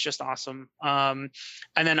 She was just awesome. And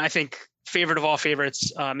then I think favorite of all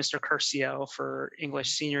favorites, Mr. Curcio for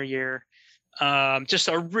English senior year. Just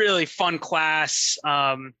a really fun class.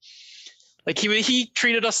 Like he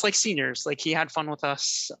treated us like seniors, like he had fun with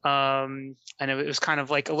us. And it was kind of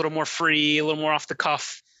like a little more free, a little more off the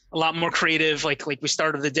cuff, a lot more creative. Like we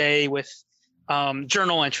started the day with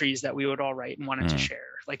journal entries that we would all write and wanted to share.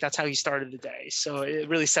 Like that's how he started the day. So it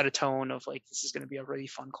really set a tone of like, this is going to be a really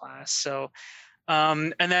fun class. So,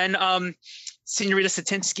 and then Senorita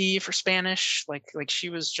Satinsky for Spanish, like she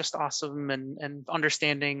was just awesome and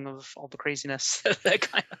understanding of all the craziness that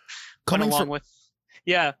kind of went along with.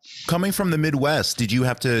 Yeah. Coming from the Midwest, did you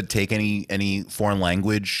have to take any foreign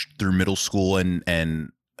language through middle school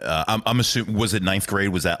and I'm assuming, was it ninth grade?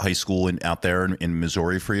 Was that high school out there in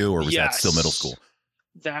Missouri for you, or was that still middle school?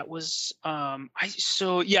 That was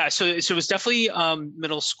so it was definitely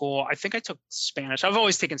middle school. I think I took Spanish. I've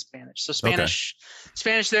always taken Spanish. So Spanish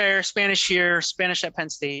there, Spanish here, Spanish at Penn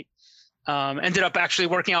State. Ended up actually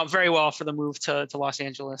working out very well for the move to Los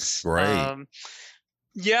Angeles. Right.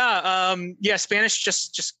 Spanish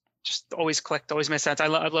just always clicked, always made sense. I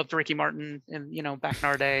loved Ricky Martin back in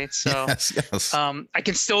our day. So yes. I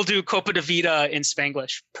can still do Copa de Vida in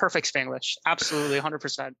Spanglish. Perfect Spanglish. Absolutely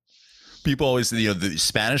 100%. People always, the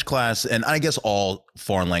Spanish class, and I guess all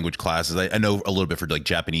foreign language classes. I know a little bit for like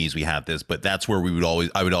Japanese, we have this, but that's where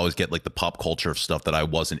I would always get like the pop culture of stuff that I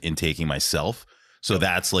wasn't intaking myself. So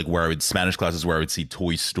that's like where Spanish classes where I would see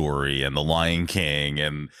Toy Story and The Lion King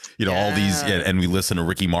and, all these, and we listen to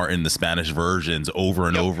Ricky Martin, the Spanish versions over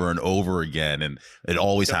and over and over again. And it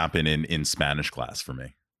always happened in Spanish class for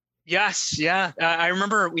me. Yes. Yeah. I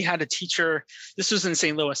remember we had a teacher, this was in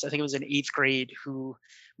St. Louis, I think it was in 8th grade, who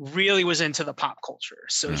really was into the pop culture.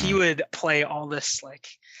 So he would play all this,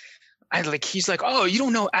 he's like, oh, you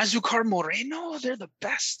don't know Azucar Moreno? They're the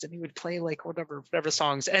best. And he would play like whatever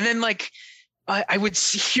songs. And then I would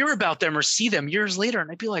hear about them or see them years later, and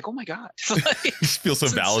I'd be like, "Oh my god!" You feel so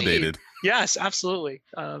validated. Yes, absolutely.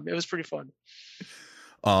 It was pretty fun.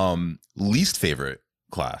 Least favorite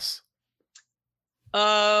class?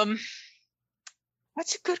 That's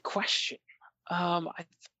a good question. I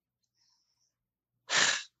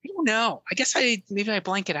don't know. I guess maybe I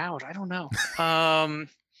blank it out. I don't know.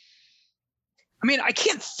 I mean, I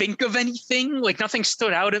can't think of anything, like nothing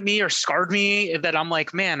stood out at me or scarred me that I'm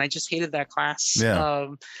like, man, I just hated that class. Yeah.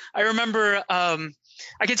 I remember, I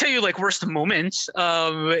can tell you like worst moment,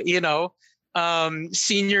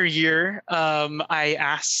 senior year, I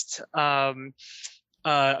asked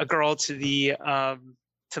a girl to the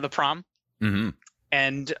prom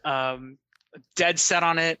and dead set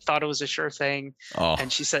on it, thought it was a sure thing.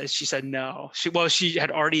 And she said no. She had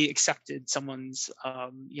already accepted someone's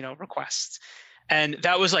request. And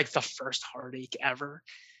that was like the first heartache ever.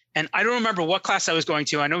 And I don't remember what class I was going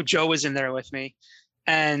to. I know Joe was in there with me.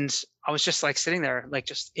 And I was just like sitting there, like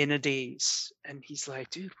just in a daze. And he's like,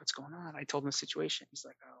 dude, what's going on? I told him the situation. He's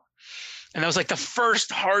like, oh. And that was like the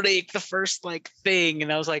first heartache, the first like thing. And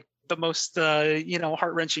that was like the most,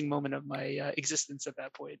 heart-wrenching moment of my existence at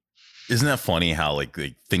that point. Isn't that funny how like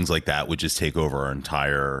things like that would just take over our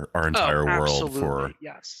entire world? For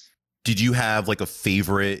yes. Did you have like a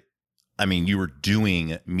favorite? I mean, you were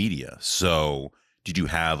doing media, so did you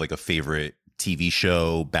have like a favorite TV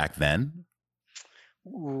show back then?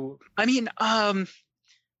 Ooh. I mean,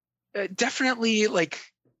 definitely like,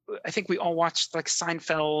 I think we all watched like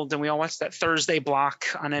Seinfeld, and we all watched that Thursday block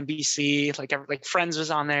on NBC. Like Friends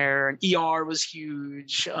was on there, and ER was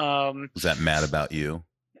huge. Was that Mad About You?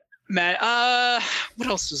 What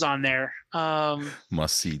else was on there?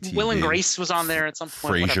 Must see TV. Will and Grace was on there at some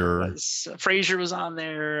point. Frasier was on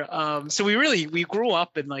there. So we grew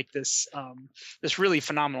up in like this really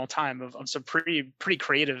phenomenal time of some pretty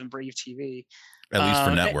creative and brave TV. At least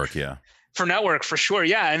for network, yeah. For network, for sure,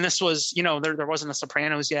 yeah. And this was, there wasn't a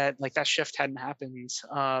Sopranos yet. Like that shift hadn't happened.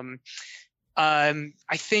 I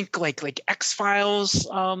think like X-Files,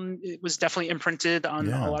 it was definitely imprinted on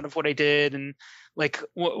a lot of what I did. And like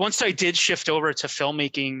once I did shift over to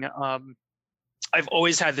filmmaking, I've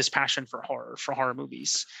always had this passion for horror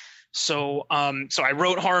movies. So I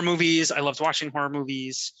wrote horror movies. I loved watching horror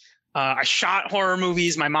movies. I shot horror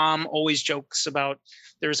movies. My mom always jokes about,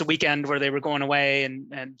 there was a weekend where they were going away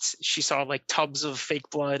and she saw like tubs of fake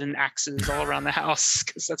blood and axes all around the house,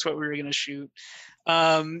 because that's what we were going to shoot.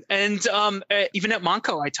 Even at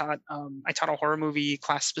Monco, I taught a horror movie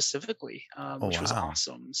class specifically, which was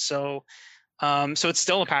awesome. So it's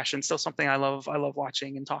still a passion, still something I love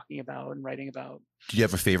watching and talking about and writing about. Do you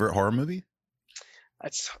have a favorite horror movie?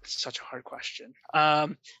 That's such a hard question. I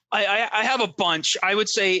have a bunch. I would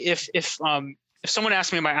say if someone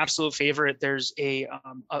asked me my absolute favorite, there's a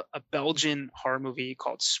Belgian horror movie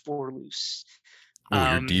called Spoorloos.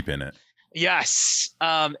 Oh, you're deep in it. Yes.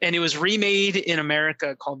 And it was remade in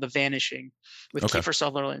America called The Vanishing with Kiefer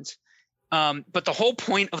Sutherland. But the whole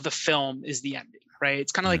point of the film is the ending, right?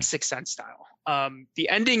 It's kind of like Sixth Sense style. The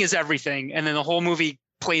ending is everything, and then the whole movie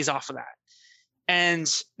plays off of that.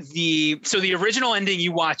 And the original ending,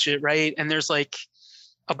 you watch it, right? And there's like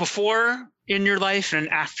a before in your life and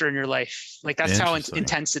an after in your life. Like that's how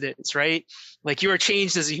intense it is, right? Like you are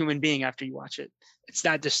changed as a human being after you watch it. It's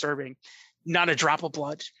that disturbing. Not a drop of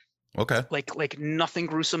blood. Okay. Like nothing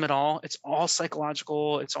gruesome at all. It's all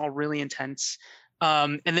psychological. It's all really intense.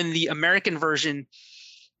 And then the American version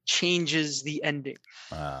changes the ending.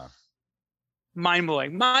 Mind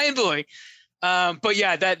blowing. But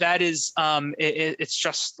yeah, that is it's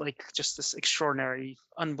just this extraordinary,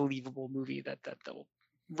 unbelievable movie that will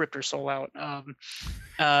rip your soul out.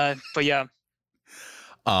 But yeah.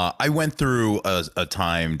 I went through a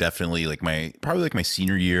time, definitely probably my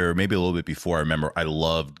senior year, maybe a little bit before. I remember I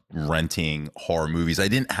loved renting horror movies. I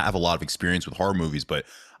didn't have a lot of experience with horror movies, but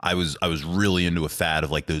I was really into a fad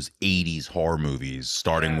of like those 80s horror movies,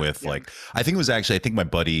 starting with like, I think my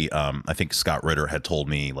buddy, I think Scott Ritter had told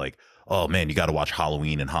me like, oh man, you got to watch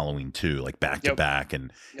Halloween and Halloween 2, like back to back.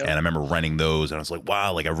 And I remember renting those and I was like,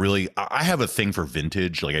 wow, like I have a thing for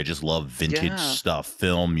vintage. Like I just love vintage stuff,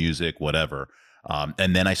 film, music, whatever.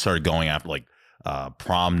 And then I started going after like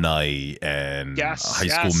Prom Night and High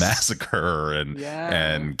School Massacre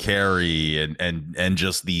and Carrie and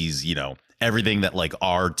just these, everything that like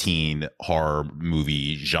our teen horror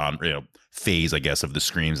movie genre, phase, I guess, of the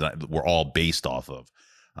screams that we're all based off of.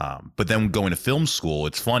 But then going to film school,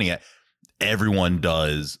 it's funny. Everyone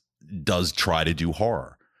does try to do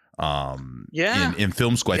horror. In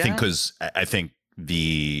film school, I think, because I think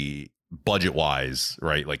the budget wise,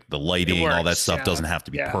 right? Like the lighting, all that stuff doesn't have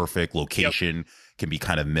to be perfect. Location can be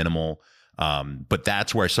kind of minimal. But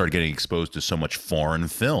that's where I started getting exposed to so much foreign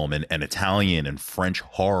film and Italian and French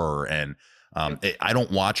horror. And I don't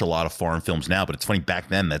watch a lot of foreign films now, but it's funny, back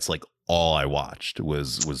then, that's like all I watched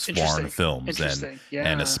was foreign films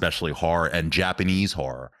and especially horror, and Japanese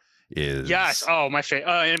horror is. Yes. Oh, my favorite.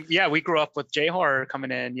 And we grew up with J horror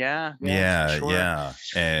coming in. Yeah.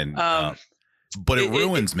 And, but it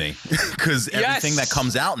ruins me because everything that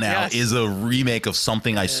comes out now is a remake of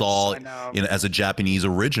something I saw as a Japanese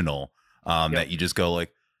original. That you just go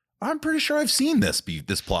like, I'm pretty sure I've seen this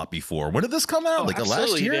plot before. When did this come out? Like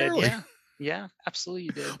last year? Yeah, absolutely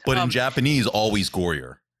you did. But in Japanese, always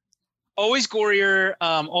gorier. Always gorier,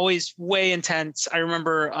 always way intense. I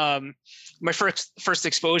remember my first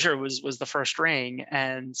exposure was The First Ring,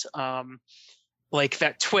 and like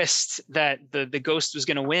that twist that the ghost was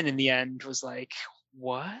going to win in the end was like,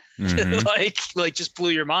 what? Mm-hmm. like just blew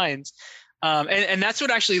your mind. And that's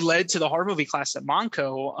what actually led to the horror movie class at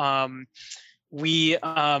Monco. we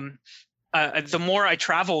the more I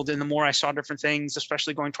traveled and the more I saw different things,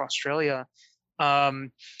 especially going to Australia,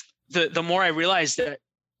 the more I realized that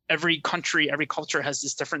every country, every culture has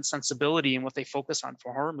this different sensibility in what they focus on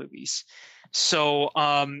for horror movies. So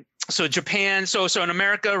Japan, so in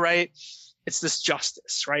America, right, it's this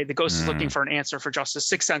justice, right? The ghost is looking for an answer for justice.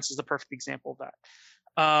 Sixth Sense is the perfect example of that.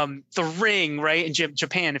 The Ring, right, in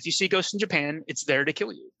Japan, if you see a ghost in Japan, it's there to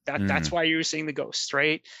kill you. That's why you're seeing the ghost,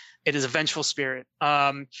 right? It is a vengeful spirit.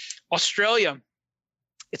 Australia,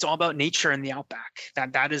 it's all about nature in the outback.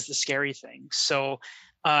 That is the scary thing. So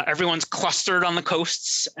everyone's clustered on the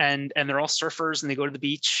coasts, and they're all surfers, and they go to the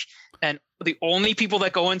beach. And the only people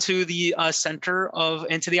that go into the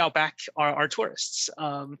into the outback are tourists.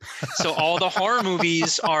 So all the horror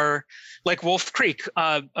movies are like Wolf Creek,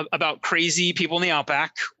 about crazy people in the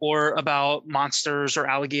outback, or about monsters or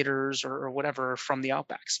alligators or whatever from the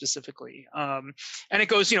outback specifically. And it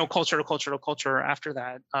goes, culture to culture to culture after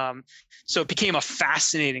that. So it became a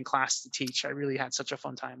fascinating class to teach. I really had such a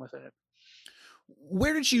fun time with it.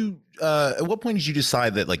 Where did you, at what point did you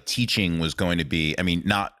decide that like teaching was going to be, I mean,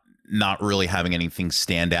 not really having anything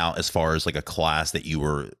stand out as far as like a class that you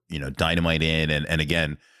were, dynamite in. And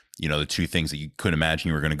again, the two things that you couldn't imagine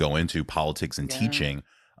you were going to go into, politics and teaching.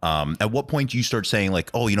 At what point do you start saying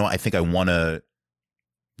like, oh, I think I want to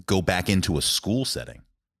go back into a school setting?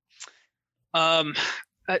 So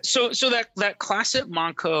that class at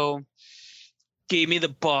Montco gave me the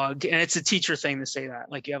bug, and it's a teacher thing to say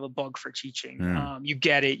that, like, you have a bug for teaching. You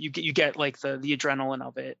get it. You get like the adrenaline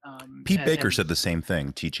of it. Pete Baker said the same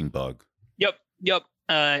thing, teaching bug. Yep.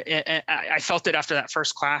 And I felt it after that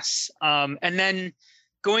first class. And then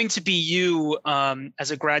going to BU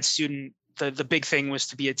as a grad student, the big thing was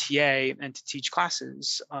to be a TA and to teach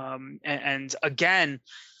classes. And again,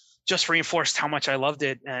 just reinforced how much I loved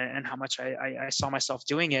it and how much I saw myself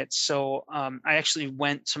doing it. So I actually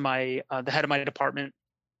went to the head of my department,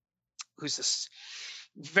 who's this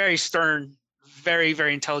very stern, very,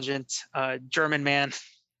 very intelligent German man,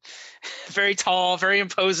 very tall, very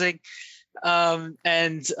imposing. I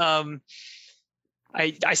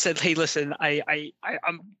said, hey, listen,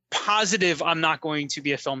 I'm positive I'm not going to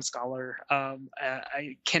be a film scholar.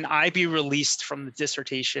 Can I be released from the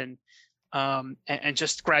dissertation and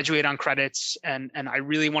just graduate on credits? And I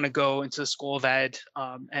really want to go into the School of Ed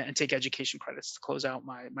and take education credits to close out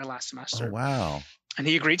my last semester. Oh, wow. And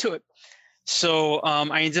he agreed to it. So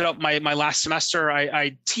I ended up my last semester,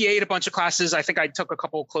 I TA'd a bunch of classes. I think I took a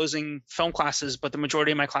couple of closing film classes, but the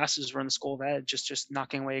majority of my classes were in the School of Ed, just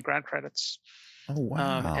knocking away grad credits. Oh,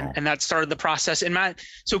 wow. And that started the process. And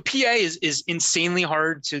so PA is insanely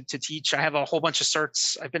hard to teach. I have a whole bunch of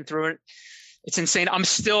certs. I've been through it. It's insane.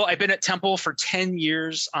 I've been at Temple for 10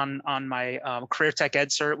 years on my career tech ed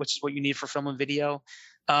cert, which is what you need for film and video.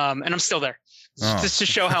 And I'm still there, just to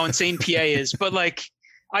show how insane PA is. But like,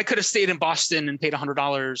 I could have stayed in Boston and paid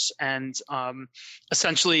 $100, and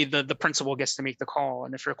essentially the principal gets to make the call,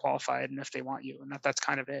 and if you're qualified and if they want you, and that's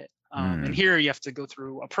kind of it. And here you have to go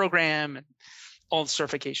through a program and all the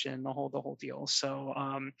certification, the whole deal. So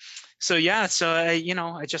yeah. So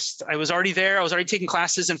I was already there. I was already taking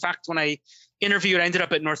classes. In fact, when I interviewed, I ended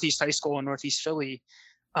up at Northeast High School in Northeast Philly,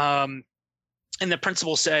 and the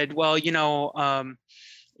principal said, "Well, you're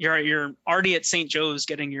already at St. Joe's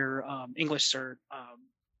getting your English cert."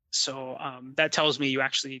 So that tells me you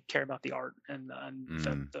actually care about the art and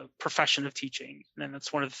the profession of teaching. And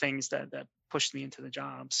that's one of the things that pushed me into the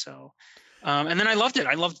job. So, and then I loved it.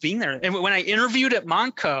 I loved being there. And when I interviewed at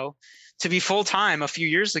Montco to be full-time a few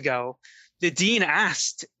years ago, the dean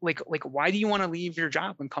asked, like, why do you want to leave your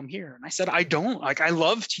job and come here? And I said, I don't. Like, I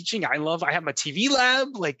love teaching. I have my TV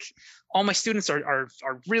lab. Like, all my students are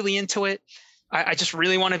really into it. I just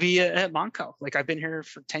really want to be at Montco. Like, I've been here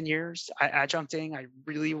for 10 years, adjuncting. I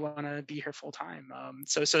really want to be here full time.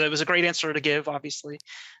 So that was a great answer to give, obviously.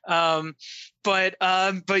 But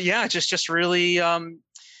yeah, just really,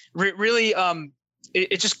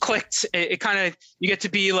 it just clicked. It kind of, you get to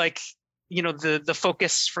be like, the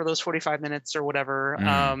focus for those 45 minutes or whatever.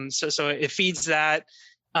 So it feeds that.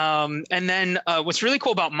 And then what's really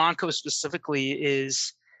cool about Montco specifically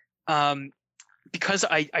is because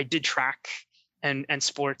I did track and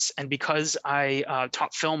sports, and because I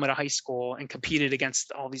taught film at a high school and competed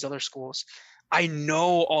against all these other schools, I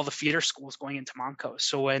know all the feeder schools going into Montco.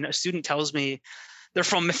 So when a student tells me they're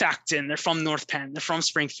from Methacton, they're from North Penn, they're from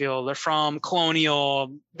Springfield, they're from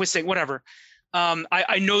Colonial, Wissing, whatever,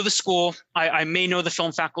 I know the school. I may know the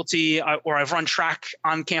film faculty, or I've run track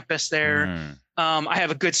on campus there. I have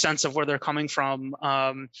a good sense of where they're coming from.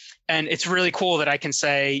 And it's really cool that I can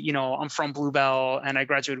say, I'm from Bluebell and I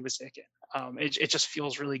graduated with Wissing. It just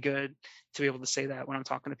feels really good to be able to say that when I'm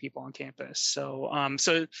talking to people on campus. So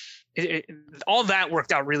all that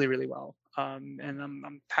worked out really, really well. And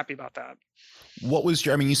I'm happy about that. What was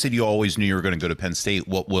your, I mean, you said you always knew you were going to go to Penn State.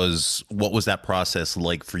 What was that process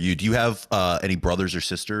like for you? Do you have any brothers or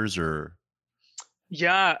sisters or?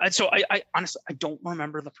 Yeah. So I honestly, I don't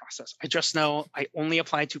remember the process. I just know I only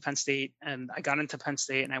applied to Penn State and I got into Penn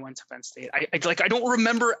State and I went to Penn State. I don't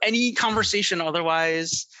remember any conversation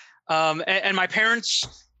otherwise. And my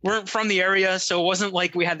parents weren't from the area, so it wasn't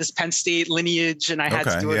like we had this Penn State lineage and I had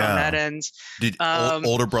to do it on that end. Did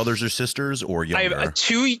older brothers or sisters or younger? I have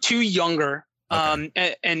two younger.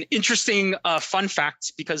 Okay. An interesting fun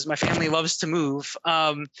fact, because my family loves to move.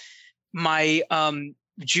 My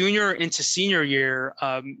junior into senior year,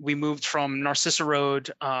 we moved from Narcissa Road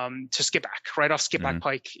to Skippack, right off Skippack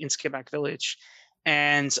Pike in Skippack Village.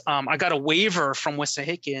 And I got a waiver from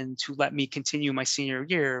Wissahickon to let me continue my senior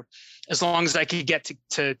year as long as I could get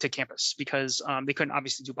to campus, because they couldn't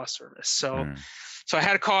obviously do bus service. So I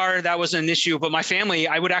had a car, that wasn't an issue, but my family,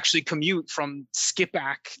 I would actually commute from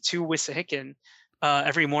Skippack to Wissahickon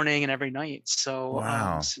every morning and every night. So,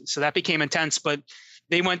 wow. So that became intense, but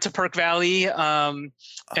they went to Perk Valley. And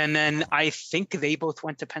then I think they both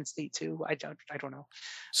went to Penn State too. I don't know.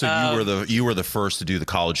 So you were the first to do the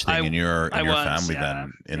college thing in your family,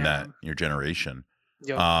 then in that your generation.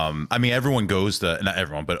 Yep. I mean, everyone goes to, not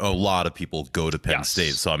everyone, but a lot of people go to Penn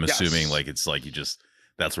State. So I'm assuming like, it's like,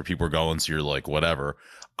 that's where people are going. So you're like, whatever.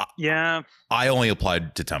 Yeah. I only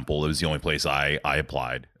applied to Temple. It was the only place I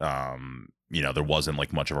applied. There wasn't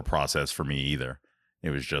like much of a process for me either. It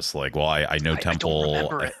was just like, well, I know Temple. I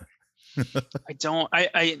don't remember it. I don't.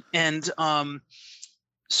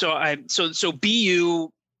 So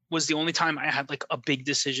BU was the only time I had like a big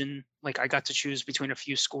decision. Like I got to choose between a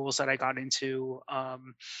few schools that I got into,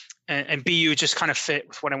 and BU just kind of fit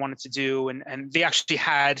with what I wanted to do. And they actually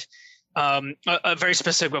had a very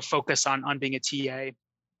specific focus on being a TA,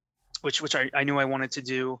 which I knew I wanted to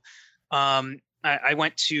do. I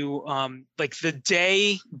went to like the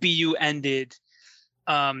day BU ended,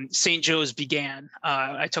 St. Joe's began.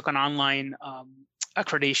 I took an online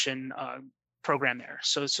accreditation program there,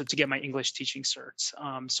 so to get my English teaching certs.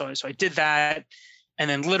 So I did that, and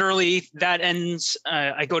then literally that ends.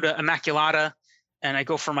 I go to Immaculata, and I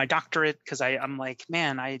go for my doctorate because I'm like,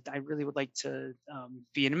 man, I really would like to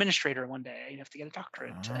be an administrator one day. I have to get a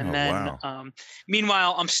doctorate, and then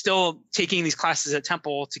meanwhile, I'm still taking these classes at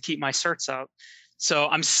Temple to keep my certs up. So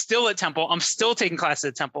I'm still at Temple. I'm still taking classes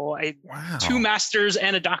at Temple. I 2 masters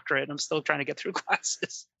and a doctorate. I'm still trying to get through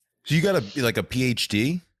classes. So you got a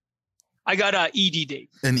PhD? I got a EDD.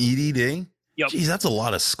 An EDD? Yep. Geez, that's a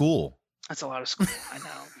lot of school. That's a lot of school. I know.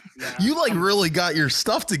 Yeah. You really got your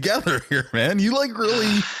stuff together here, man. You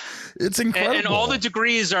really, it's incredible. And all the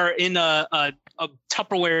degrees are in a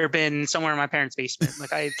Tupperware bin somewhere in my parents' basement.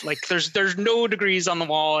 There's no degrees on the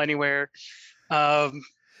wall anywhere. What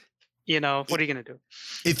are you gonna do?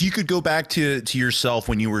 If you could go back to yourself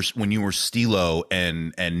when you were Stilo,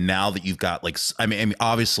 and now that you've got I mean,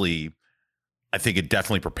 obviously, I think it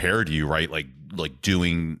definitely prepared you, right? Like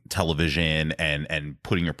doing television and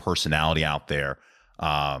putting your personality out there.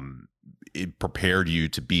 It prepared you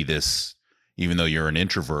to be this, even though you're an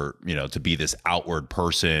introvert, to be this outward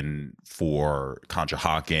person for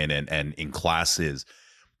Conshohocken and in classes.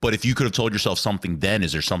 But if you could have told yourself something then,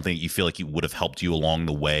 is there something that you feel like you would have helped you along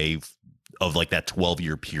the way of like that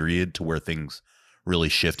 12-year period to where things really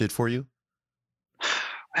shifted for you?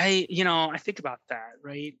 I think about that,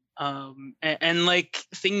 right? And like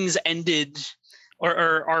things ended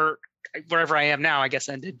or wherever I am now, I guess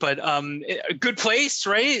ended, but a good place,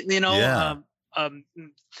 right? Yeah. I'm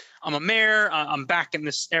a mayor. I'm back in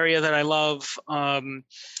this area that I love.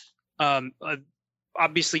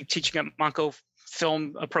 Obviously teaching at Montco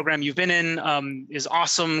Film, a program you've been in, is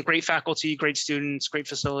awesome. Great faculty, great students, great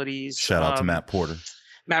facilities. Shout out to Matt Porter.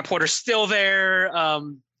 Matt Porter's still there.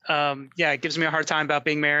 It gives me a hard time about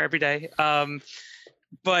being mayor every day.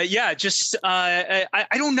 But yeah, just I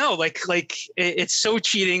don't know. Like it's so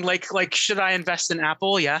cheating. Like should I invest in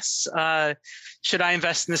Apple? Yes. Should I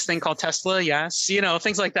invest in this thing called Tesla? Yes.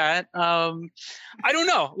 Things like that. I don't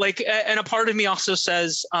know. And a part of me also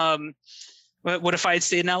says, what if I had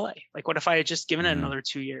stayed in LA? Like, what if I had just given it another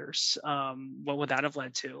 2 years? What would that have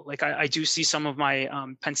led to? Like, I do see some of my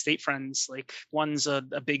Penn State friends, like one's a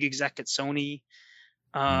big exec at Sony.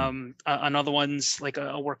 Another one's like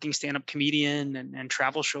a working stand-up comedian and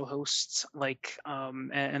travel show host,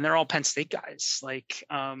 and they're all Penn State guys. There's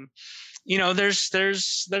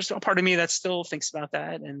a part of me that still thinks about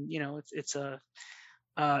that. And, it's a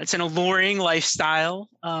It's an alluring lifestyle,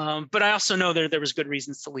 but I also know there was good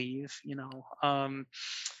reasons to leave.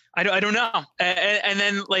 I don't know. And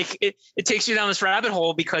then like it takes you down this rabbit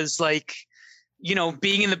hole because like,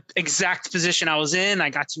 being in the exact position I was in, I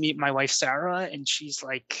got to meet my wife, Sarah, and she's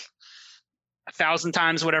like 1,000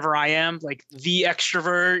 times whatever I am, like the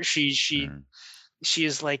extrovert. She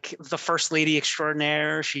is like the first lady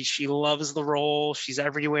extraordinaire. She loves the role. She's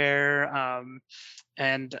everywhere.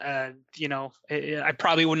 And I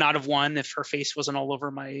probably would not have won if her face wasn't all over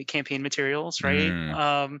my campaign materials, right?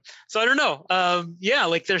 So I don't know. Yeah,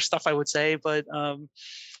 like there's stuff I would say, but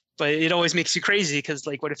it always makes you crazy because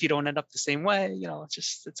like, what if you don't end up the same way?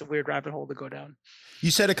 It's a weird rabbit hole to go down.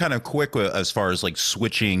 You said it kind of quick as far as like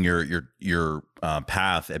switching your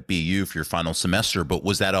path at BU for your final semester, but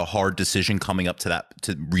was that a hard decision coming up to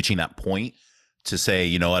reaching that point to say,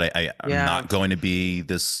 you know what, I'm not going to be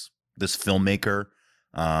this filmmaker.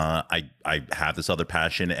 I have this other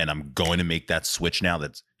passion and I'm going to make that switch now.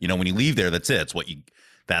 That's, when you leave there, that's it. That's what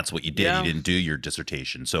you did. You didn't do your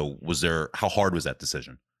dissertation. So how hard was that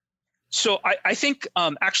decision? So I think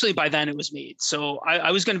actually by then it was made. So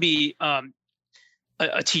I was going to be a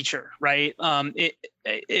teacher, right?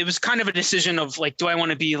 It was kind of a decision of like, do I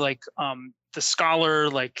want to be like the scholar,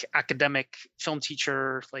 like academic film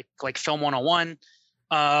teacher, like film 101,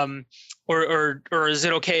 or is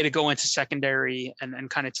it okay to go into secondary and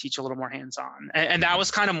kind of teach a little more hands-on? And that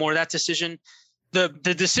was kind of more that decision. The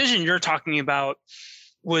decision you're talking about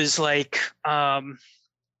was like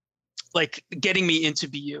getting me into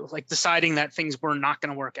BU, like deciding that things were not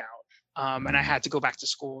going to work out. And I had to go back to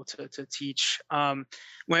school to teach.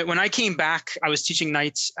 When I came back, I was teaching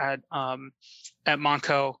nights at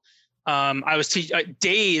Montco. I was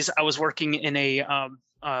days. I was working in a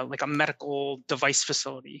like a medical device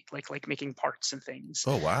facility, like making parts and things.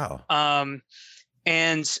 Oh wow!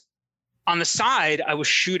 And on the side, I was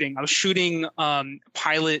shooting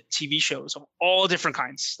pilot TV shows of all different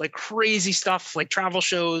kinds, like crazy stuff, like travel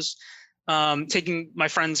shows. Taking my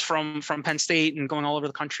friends from Penn State and going all over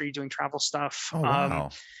the country doing travel stuff. Oh, wow.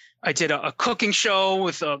 I did a cooking show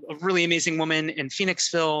with a really amazing woman in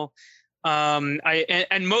Phoenixville. And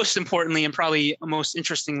most importantly, and probably most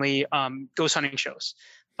interestingly, ghost hunting shows.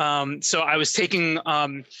 So I was taking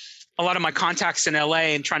a lot of my contacts in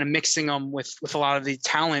LA and trying to mixing them with a lot of the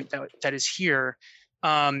talent that is here.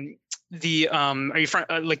 Are you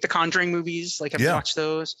like the Conjuring movies? Like, have you watched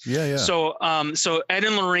those? Yeah. So Ed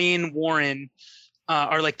and Lorraine Warren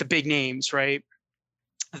are like the big names, right?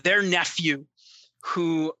 Their nephew,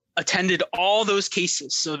 who attended all those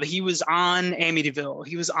cases, so that he was on Amityville,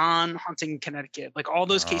 he was on Haunting Connecticut, like all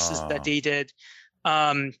those cases that they did.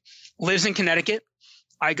 Lives in Connecticut.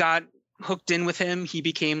 I got hooked in with him. He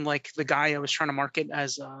became like the guy I was trying to market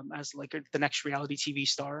as like the next reality TV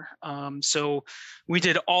star. So we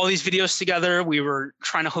did all these videos together. We were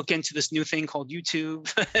trying to hook into this new thing called YouTube,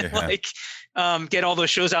 get all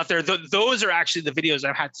those shows out there. Those are actually the videos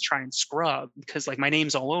I've had to try and scrub because like my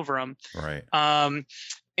name's all over them. Right.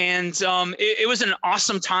 It was an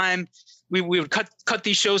awesome time. We would cut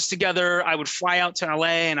these shows together. I would fly out to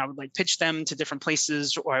LA and I would like pitch them to different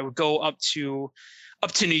places, or I would go up to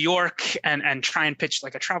New York and try and pitch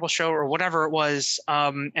like a travel show or whatever it was.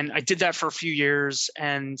 And I did that for a few years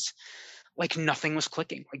and like nothing was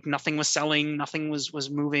clicking, like nothing was selling, nothing was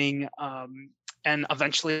moving. And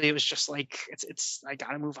eventually it was just like, I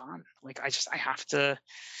gotta move on. Like I have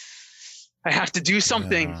to do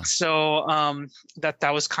something. Yeah. So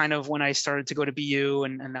that was kind of when I started to go to BU,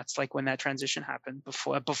 and that's like when that transition happened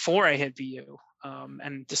before I hit BU,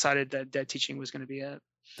 and decided that teaching was going to be it.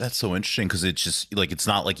 That's so interesting because it's just like it's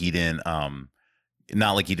not like he didn't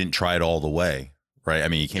try it all the way, right? I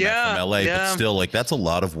mean, he came back from LA, but still, like that's a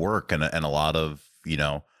lot of work and a lot of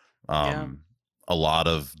a lot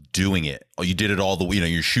of doing it. You did it all the way.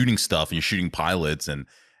 You're shooting stuff and you're shooting pilots and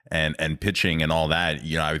pitching and all that.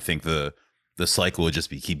 I would think the cycle would just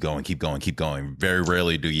be keep going. Very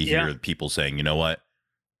rarely do you hear people saying, you know what,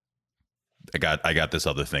 I got this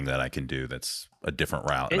other thing that I can do that's a different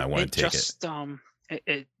route and I want to take it.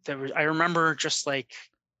 I remember just like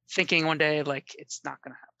thinking one day, like, it's not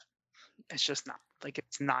going to happen. It's just not, like,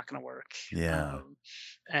 it's not going to work. Yeah.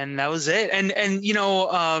 And that was it. And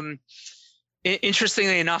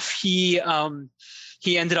interestingly enough, he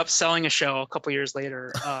ended up selling a show a couple years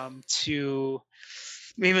later to,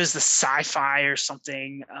 maybe it was the Sci-Fi or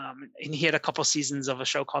something. And he had a couple seasons of a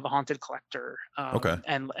show called The Haunted Collector. Okay.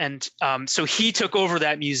 And so he took over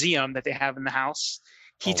that museum that they have in the house.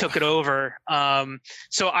 He took it over.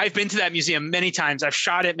 So I've been to that museum many times. I've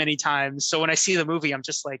shot it many times. So when I see the movie, I'm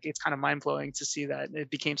just like, it's kind of mind blowing to see that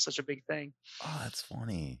it became such a big thing. Oh, that's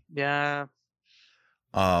funny. Yeah.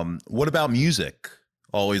 What about music?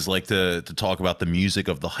 Always like to talk about the music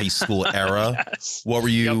of the high school era. Yes. What were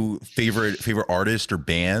you favorite artists or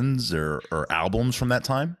bands or albums from that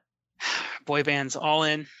time? Boy bands, all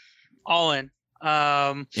in.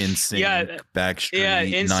 NSYNC, Yeah,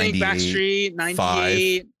 Backstreet, NSYNC, 98, Backstreet,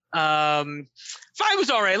 98. 5. Five was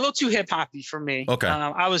all right, a little too hip hoppy for me. Okay.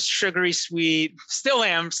 I was sugary sweet, still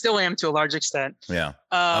am to a large extent. Yeah.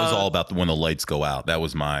 I was all about when the lights go out. That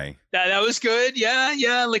was my. That was good.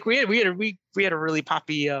 Yeah. Like we had a really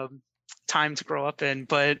poppy time to grow up in,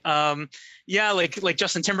 but yeah, like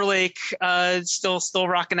Justin Timberlake, still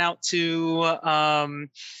rocking out to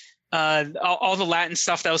all the Latin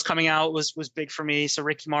stuff that was coming out was big for me. So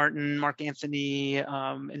Ricky Martin, Mark Anthony,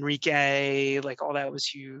 Enrique, like all that was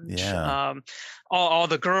huge. Yeah. All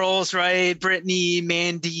the girls, right? Brittany,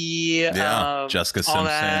 Mandy, Yeah. Jessica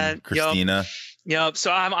Simpson, Christina. Yep. So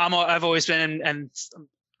I've always been, and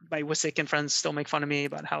my Wissahickon friends still make fun of me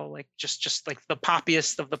about how like just like the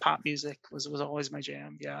poppiest of the pop music was always my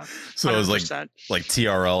jam. Yeah. 100%. So it was like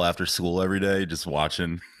TRL after school every day, just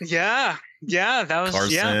watching. Yeah, that was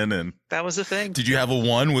Carson, and that was the thing. Did you have a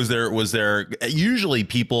one? Was there usually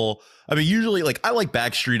people? I mean, usually like I like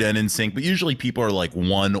Backstreet and NSYNC, but usually people are like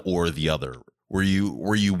one or the other. Were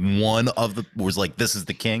you one of the? Was like this is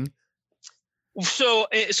the king? So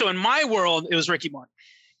in my world, it was Ricky Martin.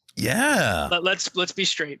 Yeah. Let's be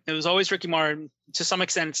straight. It was always Ricky Martin. To some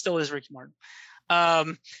extent, it still is Ricky Martin.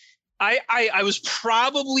 I was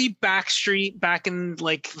probably Backstreet back in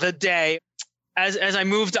like the day. As I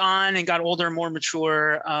moved on and got older and more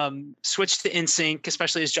mature, switched to NSYNC,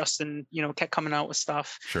 especially as Justin, kept coming out with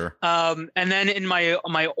stuff. Sure. And then in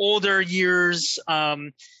my older years,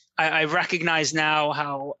 I recognize now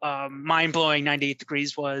how mind-blowing 98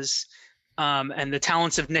 Degrees was. And the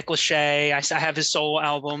talents of Nick Lachey. I have his solo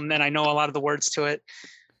album, and I know a lot of the words to it.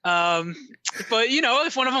 But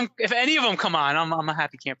if any of them come on, I'm a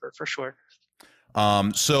happy camper for sure.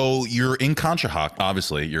 So you're in Conshohocken.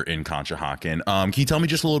 Obviously, you're in Conshohocken. Can you tell me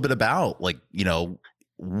just a little bit about what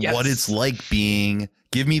it's like being?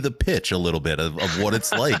 Give me the pitch a little bit of what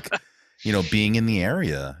it's like, being in the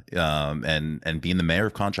area, and being the mayor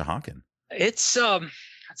of Conshohocken. It's a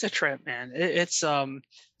trip, man. The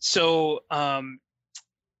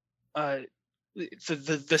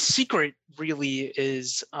secret really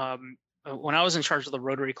is when I was in charge of the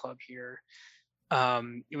Rotary Club here,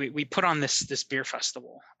 we put on this beer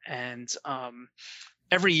festival, and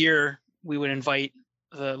every year we would invite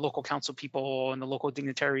the local council people and the local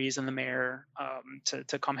dignitaries and the mayor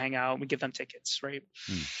to come hang out. We give them tickets, right?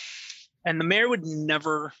 And the mayor would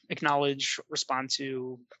never acknowledge, respond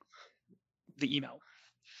to the email.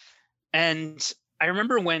 And I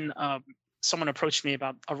remember when someone approached me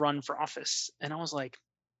about a run for office, and I was like,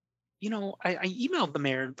 I emailed the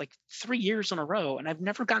mayor like 3 years in a row, and I've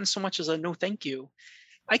never gotten so much as a no thank you.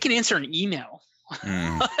 I can answer an email,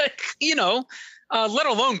 let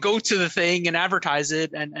alone go to the thing and advertise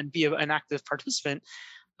it and be an active participant.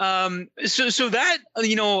 So that,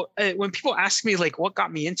 when people ask me like what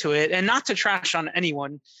got me into it, and not to trash on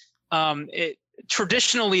anyone,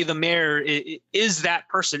 traditionally the mayor is that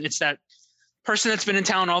person. It's that person that's been in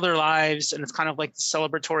town all their lives, and it's kind of like the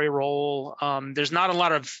celebratory role. There's not a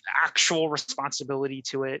lot of actual responsibility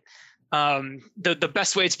to it. The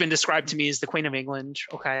best way it's been described to me is the Queen of England.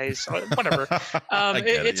 Okay, so whatever.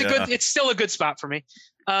 It's still a good spot for me.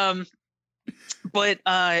 But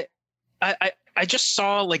I just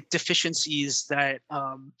saw like deficiencies that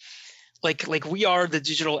like we are the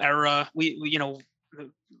digital era. We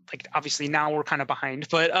like obviously now we're kind of behind,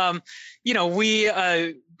 but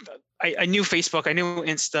I knew Facebook, I knew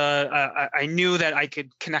Insta, I knew that I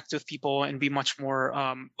could connect with people and be much more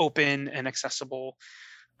open and accessible.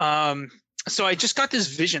 So I just got this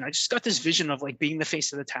vision. Of like being the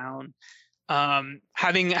face of the town,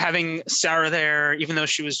 having Sarah there, even though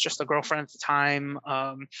she was just a girlfriend at the time.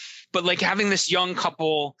 But like having this young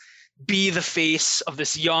couple be the face of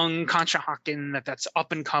this young Conshohocken that's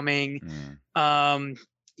up and coming,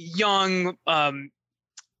 young,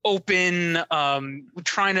 open,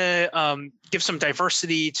 trying to give some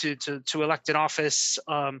diversity to elected office,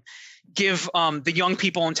 give the young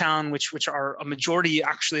people in town, which are a majority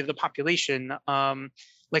actually of the population,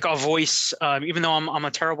 like a voice, even though I'm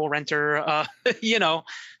a terrible renter, but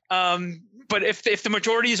if the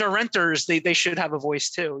majorities are renters, they should have a voice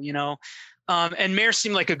too, and mayor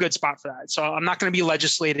seemed like a good spot for that. So I'm not going to be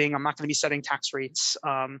legislating. I'm not going to be setting tax rates.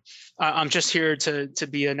 I'm just here to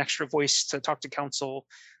be an extra voice to talk to council,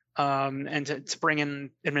 and to bring in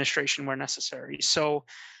administration where necessary. So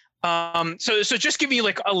just give me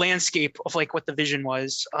like a landscape of like what the vision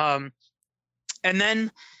was. And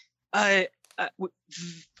then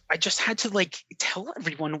I just had to like tell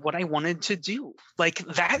everyone what I wanted to do. Like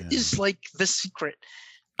that is like the secret.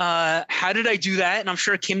 How did I do that? And I'm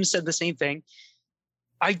sure Kim said the same thing.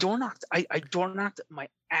 I door knocked. I door knocked my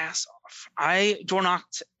ass off. I door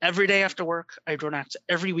knocked every day after work. I door knocked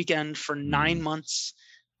every weekend for 9 months,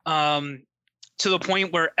 to the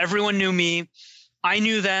point where everyone knew me. I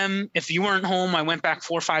knew them. If you weren't home, I went back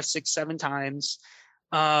 4, 5, 6, 7 times.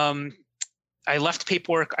 I left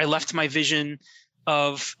paperwork. I left my vision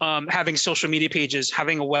of having social media pages,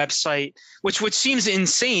 having a website, which seems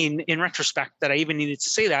insane in retrospect that I even needed to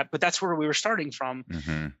say that, but that's where we were starting from.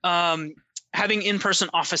 Having in-person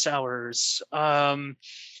office hours,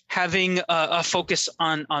 having a focus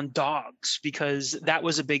on dogs, because that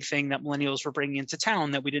was a big thing that millennials were bringing into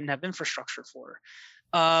town that we didn't have infrastructure for.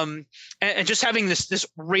 And just having this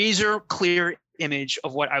razor clear image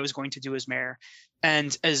of what I was going to do as mayor.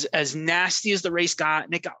 And as nasty as the race got,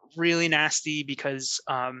 and it got really nasty because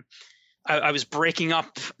I was breaking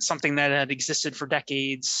up something that had existed for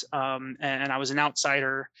decades, and I was an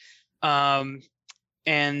outsider.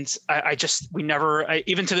 And we never,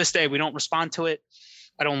 even to this day, we don't respond to it.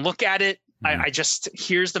 I don't look at it. I just,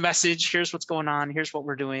 here's the message. Here's what's going on. Here's what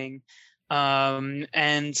we're doing.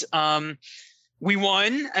 We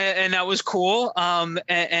won, and that was cool.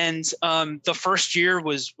 The first year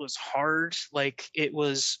was hard. Like, it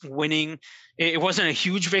was winning. It wasn't a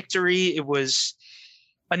huge victory. It was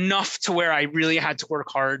enough to where I really had to work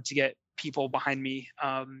hard to get people behind me,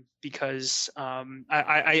 because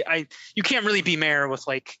you can't really be mayor with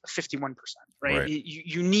like 51%, right?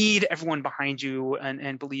 You need everyone behind you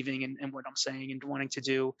and believing in what I'm saying and wanting to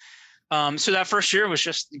do. So that first year was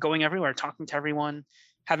just going everywhere, talking to everyone,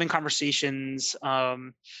 having conversations,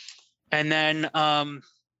 and then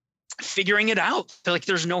figuring it out. Like,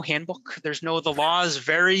 there's no handbook. The law is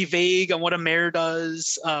very vague on what a mayor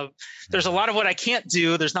does. There's a lot of what I can't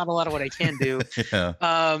do. There's not a lot of what I can do.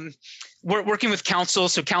 We're working with council.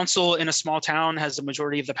 So council in a small town has the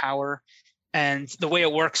majority of the power. And the way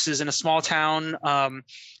it works is, in a small town,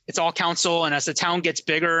 it's all council. And as the town gets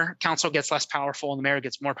bigger, council gets less powerful and the mayor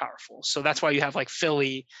gets more powerful. So that's why you have like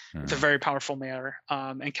Philly, with a very powerful mayor,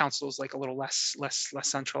 and council is like a little less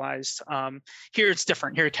centralized. Here it's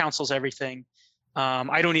different. Here council's everything.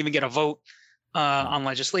 I don't even get a vote on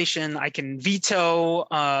legislation. I can veto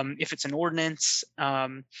if it's an ordinance,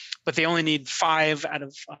 but they only need 5 out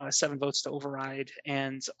of 7 votes to override.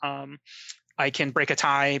 And I can break a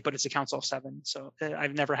tie, but it's a council of 7, so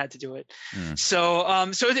I've never had to do it. So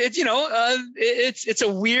it's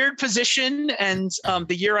a weird position. And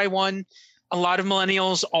the year I won, a lot of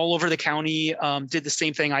millennials all over the county did the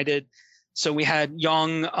same thing I did. So we had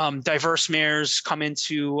young, diverse mayors come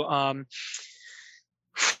into,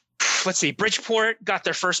 Bridgeport got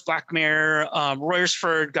their first Black mayor.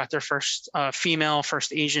 Royersford got their first female,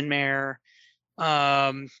 first Asian mayor.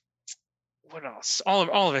 What else? All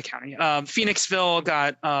of the county. Phoenixville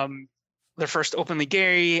got their first openly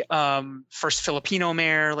gay, first Filipino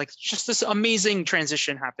mayor. Like, just this amazing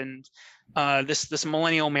transition happened. This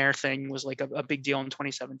millennial mayor thing was like a big deal in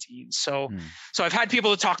 2017. So I've had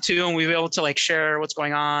people to talk to, and we've been able to like share what's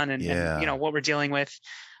going on and what we're dealing with.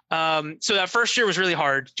 So that first year was really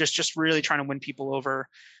hard, just really trying to win people over.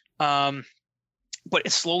 But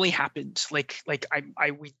it slowly happened. Like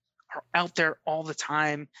we are out there all the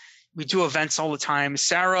time. We do events all the time.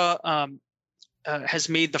 Sarah has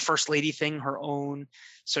made the First Lady thing her own.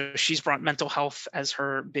 So she's brought mental health as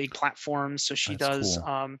her big platform. So she does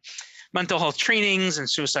mental health trainings and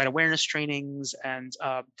suicide awareness trainings. And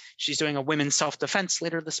she's doing a women's self-defense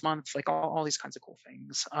later this month, like all these kinds of cool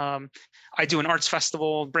things. I do an arts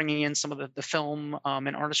festival, bringing in some of the film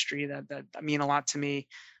and artistry that mean a lot to me.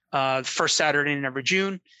 First Saturday in every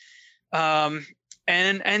June.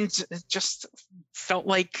 And it just felt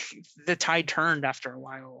like the tide turned after a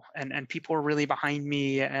while, and people were really behind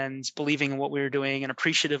me and believing in what we were doing and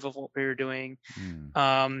appreciative of what we were doing,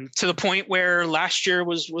 to the point where last year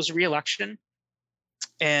was re-election,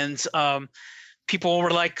 and people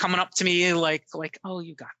were like coming up to me like, oh,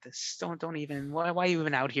 you got this. Don't even, why are you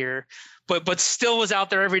even out here? But still was out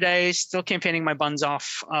there every day, still campaigning my buns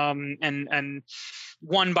off, and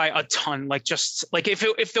won by a ton. Like, just like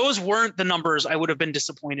if those weren't the numbers, I would have been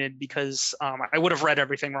disappointed, because I would have read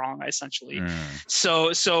everything wrong, essentially.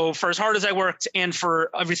 So for as hard as I worked and for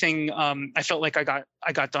everything, I felt like I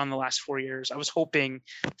got done the last 4 years. I was hoping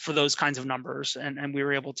for those kinds of numbers, and we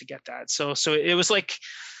were able to get that. So it was like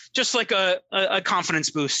just like a confidence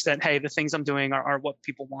boost that, hey, the things I'm doing are what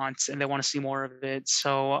people want, and they want to see more of it.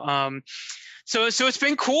 So it's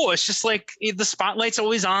been cool. It's just like the spotlight's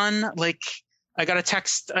always on. Like, I got a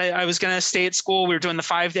text. I was going to stay at school. We were doing the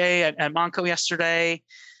 5-day at Monco yesterday,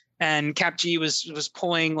 and CapG was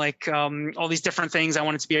pulling like all these different things I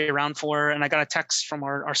wanted to be around for. And I got a text from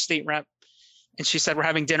our state rep, and she said, we're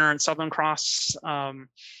having dinner at Southern Cross.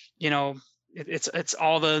 It's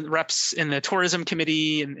all the reps in the tourism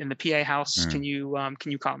committee and in the PA house. Can you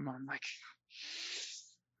come? I'm like,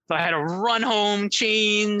 so I had to run home,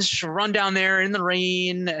 change, run down there in the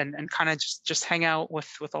rain, and kind of just hang out with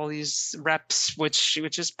all these reps, which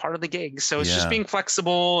is part of the gig. So it's just being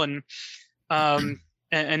flexible and trying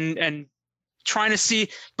to see.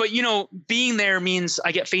 But being there means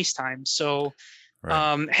I get FaceTime. So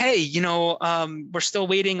right. Hey, we're still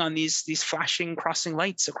waiting on these flashing crossing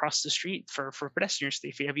lights across the street for pedestrian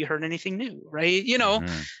safety. Have you heard anything new? Right.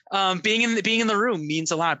 Being in the room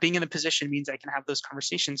means a lot. Being in the position means I can have those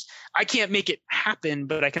conversations. I can't make it happen,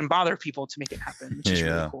 but I can bother people to make it happen, which is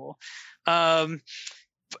really cool. And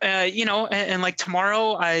like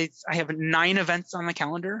tomorrow I have 9 events on the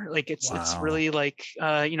calendar. Like it's really like,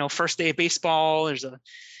 first day of baseball, there's a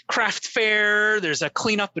craft fair, there's a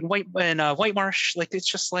cleanup in White Marsh. Like, it's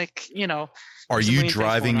just like, are you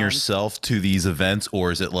driving yourself to these events,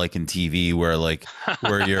 or is it like in TV where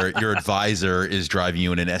your advisor is driving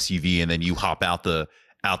you in an SUV and then you hop out the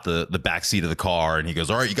back seat of the car and he goes,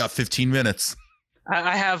 all right, you got 15 minutes.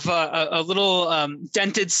 I have a little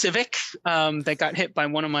dented Civic that got hit by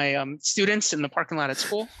one of my students in the parking lot at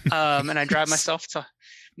school. And I drive myself to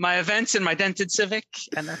my events in my dented Civic,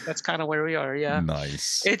 and that's kind of where we are. Yeah.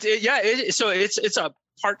 Nice. So it's a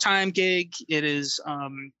part-time gig. It is,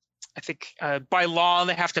 I think by law,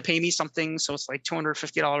 they have to pay me something. So it's like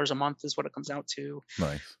 $250 a month is what it comes out to.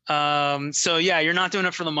 Nice. So yeah, you're not doing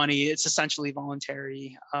it for the money. It's essentially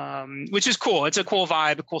voluntary, which is cool. It's a cool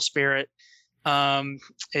vibe, a cool spirit.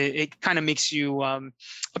 It kind of makes you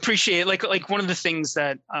appreciate like one of the things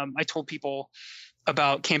that I told people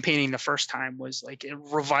about campaigning the first time was like it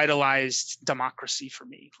revitalized democracy for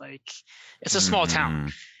me. Like, it's a small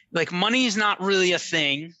town. Like, money is not really a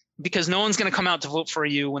thing because no one's going to come out to vote for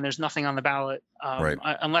you when there's nothing on the ballot,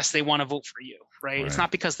 unless they want to vote for you. Right. It's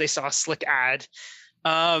not because they saw a slick ad.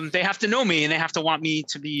 They have to know me and they have to want me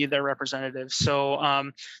to be their representative.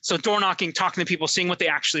 So door knocking, talking to people, seeing what they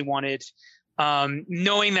actually wanted,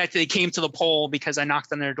 knowing that they came to the poll because I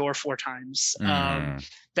knocked on their door 4 times.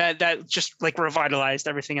 That just like revitalized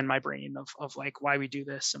everything in my brain of like why we do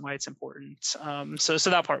this and why it's important. So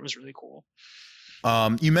that part was really cool.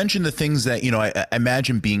 You mentioned the things that, I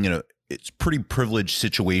imagine being in it's pretty privileged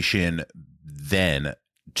situation then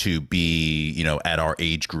to be, at our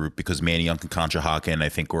age group, because Manayunk and Conshohocken, I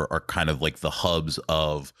think are kind of like the hubs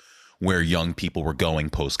of where young people were going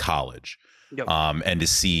post-college. Yep. And to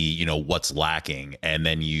see, what's lacking, and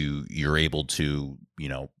then you're able to,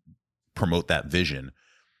 promote that vision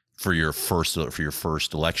for your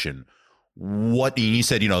first election. What you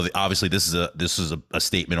said, obviously this is a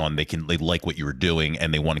statement on they like what you were doing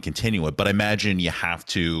and they want to continue it. But I imagine you have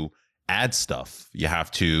to add stuff. You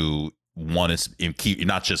have to want to keep,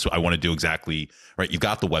 not just I want to do exactly right. You've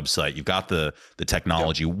got the website, you've got the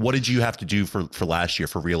technology. Yep. What did you have to do for last year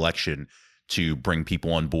for reelection to bring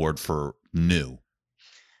people on board for new?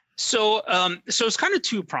 So it's kind of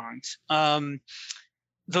 2-pronged.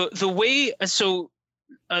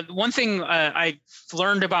 One thing I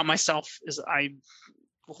learned about myself is I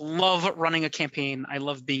love running a campaign. I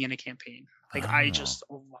love being in a campaign. Like, I just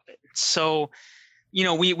love it. So,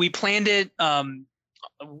 we planned it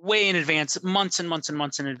way in advance, months and months and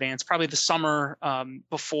months in advance, probably the summer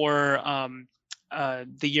before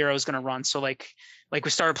the year I was going to run. So like we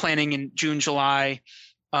started planning in June, July.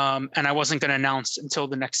 And I wasn't going to announce until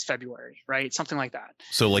the next February, right? Something like that.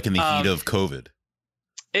 So like in the heat of COVID.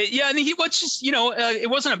 And he was just, it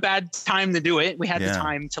wasn't a bad time to do it. We had the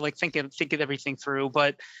time to like think of everything through.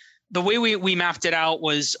 But the way we mapped it out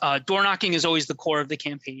was door knocking is always the core of the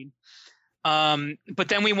campaign. But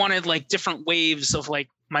then we wanted like different waves of like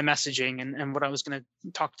my messaging and what I was going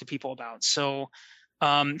to talk to people about. So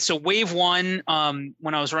wave 1,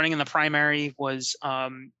 when I was running in the primary, was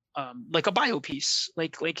like a bio piece,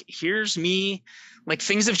 like here's me, like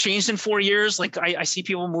things have changed in 4 years. Like I see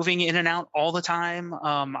people moving in and out all the time.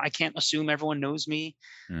 I can't assume everyone knows me.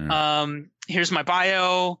 Here's my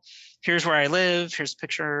bio. Here's where I live. Here's a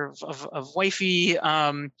picture of wifey.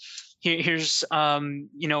 Here's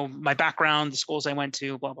my background, the schools I went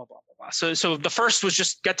to, blah, blah, blah, blah, blah. So the first was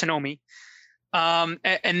just get to know me.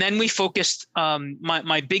 And then we focused,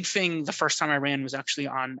 my big thing the first time I ran was actually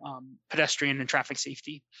on pedestrian and traffic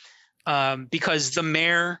safety, because the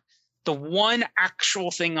mayor, the one actual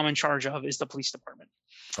thing I'm in charge of is the police department.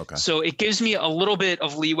 Okay. So it gives me a little bit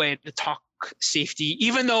of leeway to talk safety,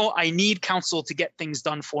 even though I need council to get things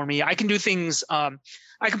done for me. I can do things.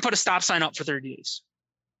 I can put a stop sign up for 30 days.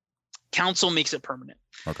 Council makes it permanent.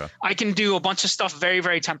 Okay. I can do a bunch of stuff very,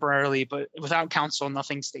 very temporarily, but without council,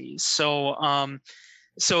 nothing stays. So,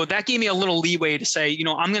 so that gave me a little leeway to say,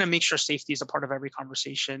 I'm going to make sure safety is a part of every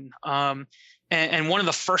conversation. And one of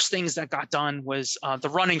the first things that got done was the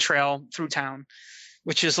running trail through town,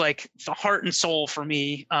 which is like the heart and soul for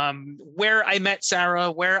me. Where I met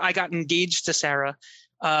Sarah, where I got engaged to Sarah,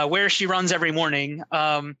 where she runs every morning,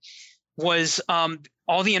 was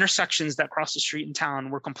all the intersections that cross the street in town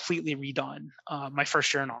were completely redone my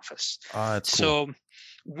first year in office. That's so cool.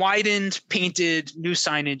 Widened, painted, new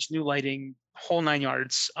signage, new lighting, whole 9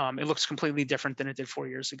 yards. It looks completely different than it did 4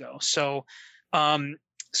 years ago. So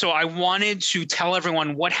I wanted to tell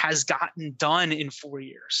everyone what has gotten done in 4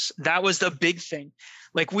 years. That was the big thing.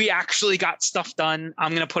 Like, we actually got stuff done.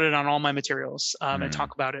 I'm going to put it on all my materials and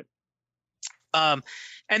talk about it.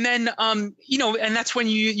 And then, and that's when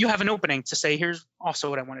you have an opening to say, here's also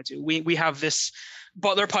what I want to do. We have this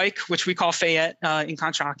Butler Pike, which we call Fayette in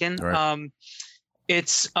Conshohocken. Right.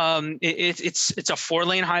 It's a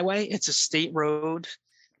 4-lane highway. It's a state road.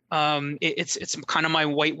 It's kind of my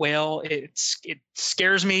white whale. It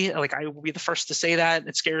scares me. Like, I will be the first to say that.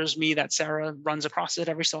 It scares me that Sarah runs across it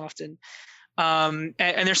every so often. And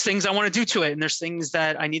there's things I want to do to it, and there's things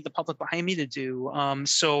that I need the public behind me to do.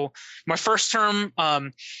 So my first term,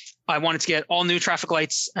 I wanted to get all new traffic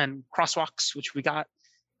lights and crosswalks, which we got.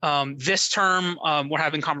 This term, we're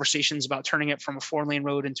having conversations about turning it from a 4-lane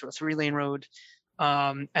road into a 3-lane road.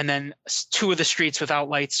 And then 2 of the streets without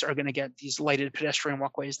lights are going to get these lighted pedestrian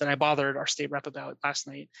walkways that I bothered our state rep about last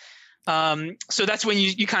night. So that's when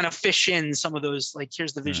you kind of fish in some of those, like,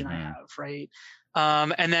 here's the vision I have, right?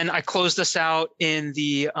 And then I closed this out in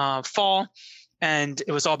the fall, and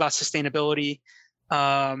it was all about sustainability.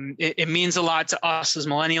 It means a lot to us as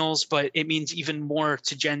millennials, but it means even more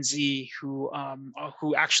to Gen Z, who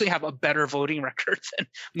actually have a better voting record than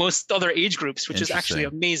most other age groups, which is actually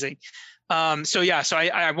amazing. So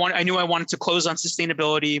I knew I wanted to close on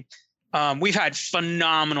sustainability. We've had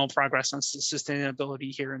phenomenal progress on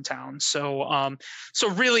sustainability here in town. So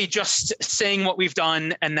really just saying what we've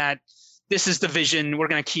done, and that this is the vision. We're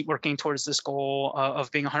going to keep working towards this goal of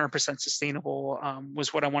being 100% sustainable,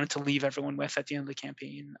 was what I wanted to leave everyone with at the end of the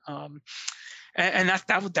campaign. And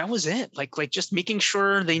that was it. Like just making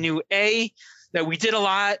sure they knew, A, that we did a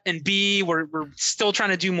lot, and B, we're still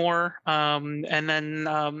trying to do more. And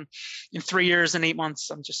then in 3 years and 8 months,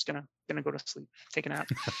 I'm just gonna go to sleep, take a nap.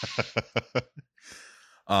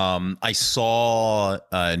 I saw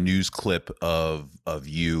a news clip of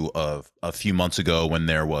you of a few months ago when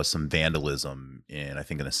there was some vandalism in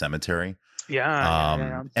a cemetery.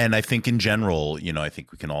 Yeah. And I think in general, I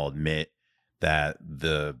think we can all admit that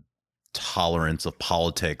the tolerance of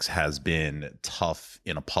politics has been tough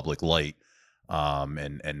in a public light,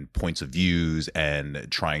 and points of views, and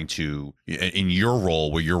trying to, in your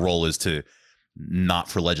role, where your role is to not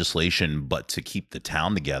for legislation, but to keep the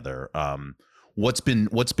town together. What's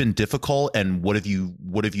been difficult, and what have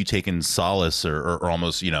you taken solace or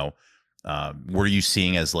almost, what are you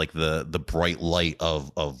seeing as like the bright light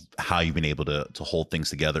of how you've been able to hold things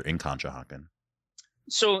together in Conshohocken?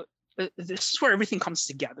 So this is where everything comes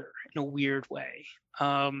together in a weird way.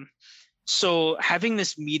 So having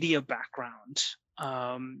this media background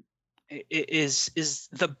is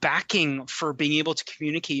the backing for being able to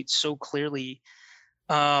communicate so clearly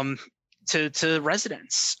to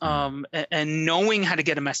residents, and knowing how to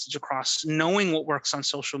get a message across, knowing what works on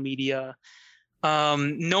social media,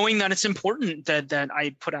 knowing that it's important that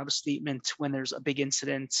I put out a statement when there's a big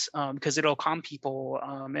incident, because it'll calm people,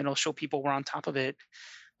 and it'll show people we're on top of it.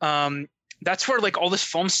 That's where like all this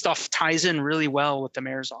film stuff ties in really well with the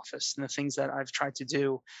mayor's office and the things that I've tried to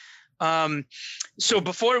do. So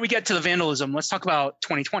before we get to the vandalism, let's talk about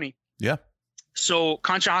 2020. Yeah. So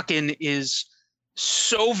Conshohocken is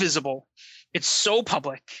so visible. It's so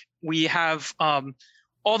public. We have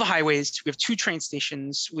all the highways. We have 2 train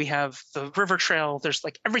stations. We have the river trail. There's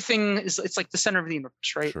like everything it's like the center of the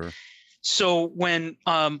universe, right? Sure. So when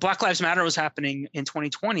Black Lives Matter was happening in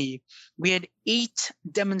 2020, we had 8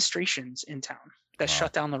 demonstrations in town that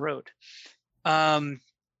shut down the road. And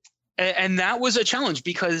that was a challenge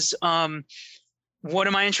because what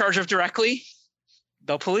am I in charge of directly?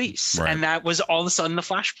 The police. Right. And that was all of a sudden the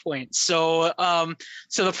flashpoint. So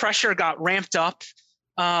the pressure got ramped up,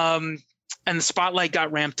 and the spotlight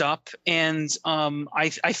got ramped up. And I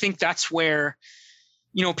think that's where,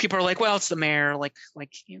 people are like, well, it's the mayor, like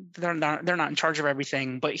they're not in charge of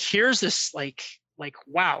everything. But here's this like like,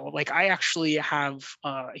 wow, like I actually have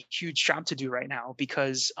a huge job to do right now,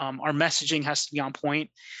 because our messaging has to be on point.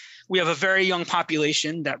 We have a very young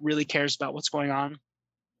population that really cares about what's going on.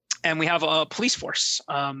 And we have a police force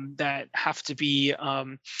that have to be,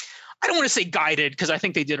 I don't want to say guided, because I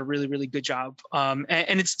think they did a really, really good job.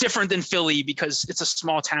 And it's different than Philly because it's a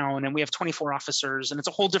small town and we have 24 officers and it's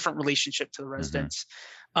a whole different relationship to the residents.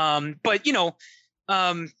 But, you know,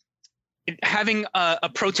 having a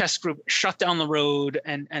protest group shut down the road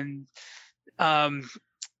and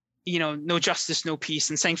you know, no justice, no peace,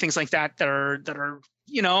 and saying things like that are,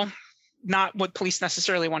 you know, not what police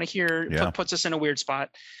necessarily want to hear, puts us in a weird spot.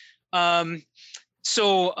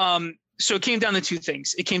 So it came down to two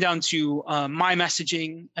things. It came down to my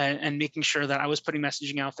messaging and making sure that I was putting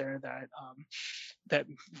messaging out there that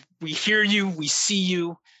we hear you, we see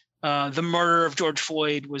you. The murder of George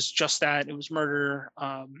Floyd was just that. It was murder.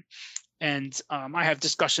 And I have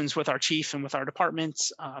discussions with our chief and with our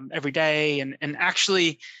departments every day. And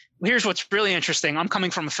actually, here's what's really interesting. I'm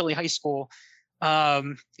coming from a Philly high school,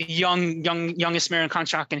 youngest mayor in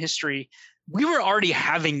Conshohocken history. We were already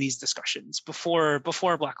having these discussions before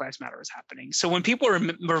Black Lives Matter was happening. So when people were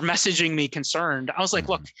messaging me concerned, I was like,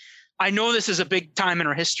 look, I know this is a big time in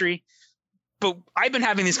our history, but I've been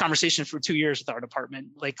having these conversations for 2 years with our department.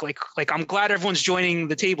 Like I'm glad everyone's joining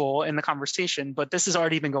the table in the conversation, but this has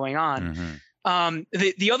already been going on.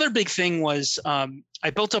 The other big thing was I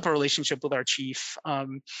built up a relationship with our chief.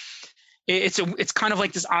 It's kind of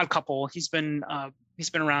like this odd couple. He's been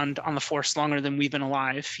around on the force longer than we've been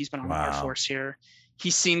alive. He's been on the Air Force here.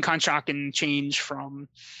 He's seen Conshohocken change from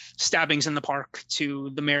stabbings in the park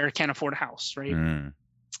to the mayor can't afford a house, right?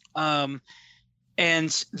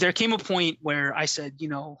 And there came a point where I said, you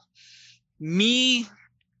know, me,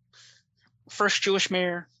 first Jewish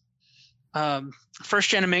mayor, first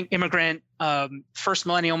gen immigrant, first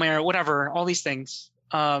millennial mayor, whatever, all these things,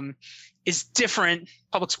 is different.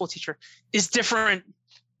 Public school teacher is different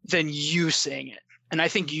than you saying it. And I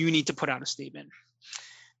think you need to put out a statement.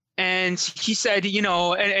 And he said, you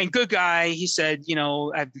know, and good guy, he said, you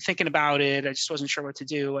know, I've been thinking about it. I just wasn't sure what to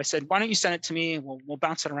do. I said, why don't you send it to me? We'll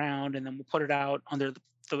bounce it around and then we'll put it out under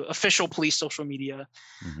the official police social media.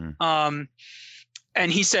 And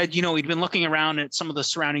he said, you know, he'd been looking around at some of the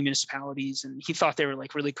surrounding municipalities and he thought they were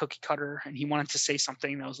like really cookie cutter. And he wanted to say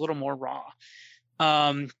something that was a little more raw.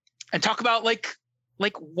 And talk about like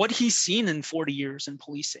what he's seen in 40 years in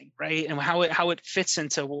policing, right? And how it fits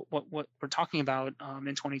into what we're talking about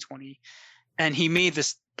in 2020. And he made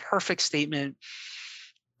this perfect statement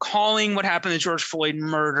calling what happened to George Floyd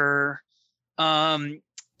murder,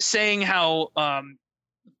 saying how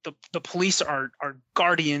the police are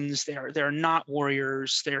guardians, they're not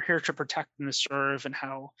warriors, they're here to protect and to serve, and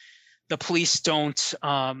how the police don't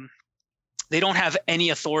have any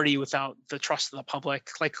authority without the trust of the public.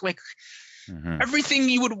 Everything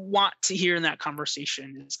you would want to hear in that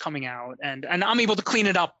conversation is coming out, and I'm able to clean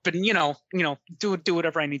it up and you know do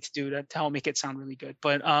whatever I need to do to help make it sound really good.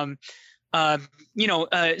 But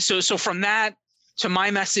so from that to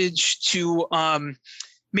my message to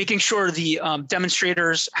making sure the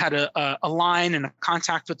demonstrators had a line and a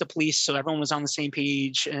contact with the police, so everyone was on the same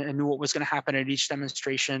page and knew what was going to happen at each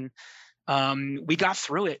demonstration. We got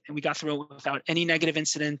through it, and we got through it without any negative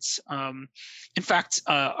incidents. In fact,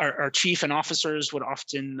 our chief and officers would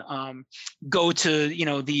often go to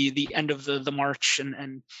the end of the march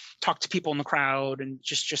and talk to people in the crowd and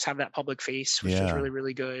just have that public face, which was really,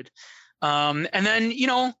 really good. And then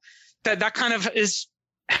that kind of is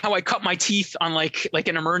how I cut my teeth on like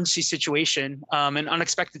an emergency situation, an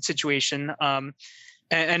unexpected situation,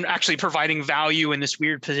 and actually providing value in this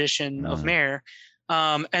weird position of mayor.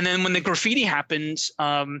 And then when the graffiti happened,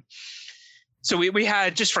 so we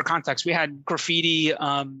had, just for context, we had graffiti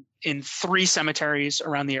in 3 cemeteries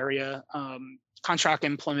around the area,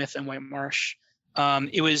 Conshohocken, Plymouth, and White Marsh.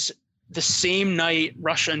 It was the same night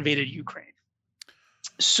Russia invaded Ukraine.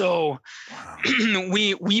 So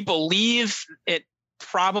we believe it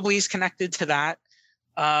probably is connected to that.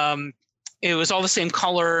 It was all the same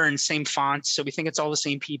color and same font, so we think it's all the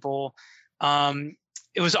same people.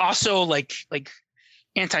 It was also like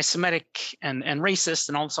anti-Semitic and racist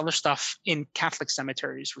and all this other stuff in Catholic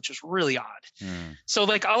cemeteries, which is really odd. So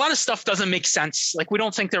like a lot of stuff doesn't make sense. Like we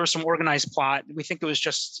don't think there was some organized plot. We think it was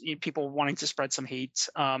just people wanting to spread some hate.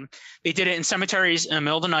 They did it in cemeteries in the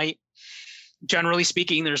middle of the night. Generally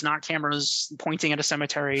speaking, there's not cameras pointing at a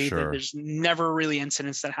cemetery. There's never really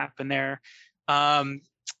incidents that happen there.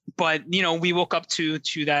 But we woke up to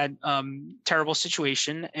that terrible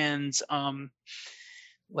situation, and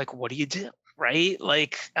like, what do you do? right?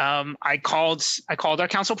 Like, I called our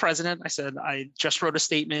council president. I said, I just wrote a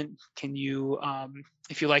statement. Can you,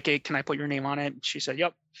 if you like it, can I put your name on it? She said,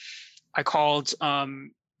 yep. I called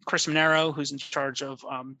Chris Monero, who's in charge of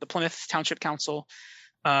the Plymouth Township Council.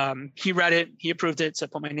 He read it, he approved it, so I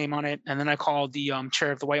put my name on it. And then I called the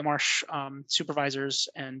chair of the White Marsh supervisors,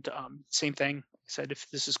 and same thing. I said, if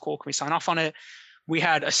this is cool, can we sign off on it? We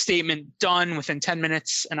had a statement done within 10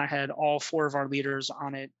 minutes, and I had all 4 of our leaders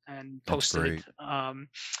on it and posted. And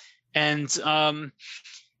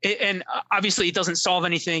obviously it doesn't solve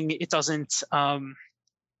anything. It doesn't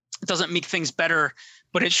make things better,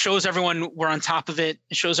 but it shows everyone we're on top of it.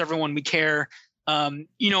 It shows everyone we care.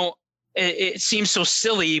 It seems so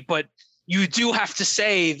silly, but you do have to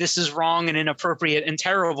say this is wrong and inappropriate and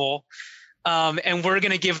terrible. And we're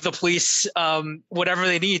going to give the police whatever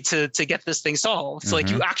they need to get this thing solved. It's like,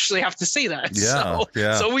 you actually have to say that.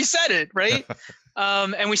 So we said it, right?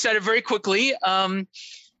 And we said it very quickly. And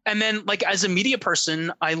then, like, as a media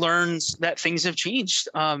person, I learned that things have changed.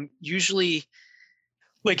 Usually,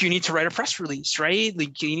 like, you need to write a press release, right?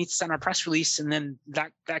 Like, you need to send a press release, and then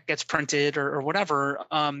that gets printed or whatever.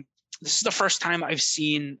 This is the first time I've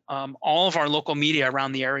seen all of our local media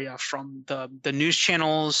around the area, from the news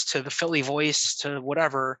channels to the Philly Voice to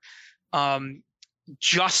whatever,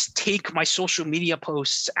 just take my social media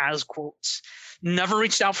posts as quotes. Never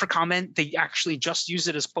reached out for comment. They actually just use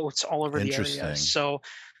it as quotes all over the area. So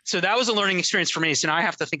that was a learning experience for me. So now I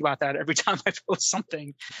have to think about that every time I post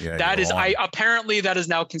something. Apparently that is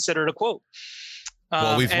now considered a quote.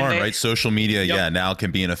 Well, we've learned, right? Social media, now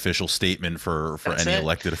can be an official statement for any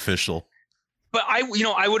elected official. But I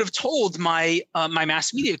would have told my my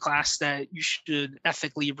mass media class that you should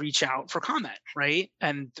ethically reach out for comment, right?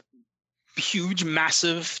 And huge,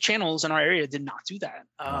 massive channels in our area did not do that.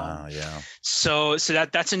 So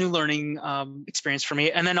that's a new learning experience for me.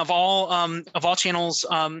 And then of all channels,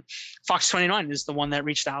 Fox 29 is the one that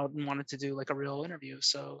reached out and wanted to do like a real interview.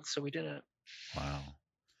 So we did it. Wow.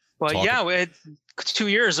 But we had 2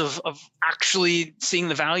 years of actually seeing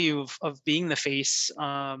the value of being the face,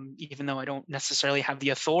 even though I don't necessarily have the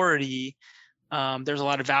authority. There's a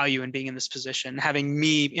lot of value in being in this position, having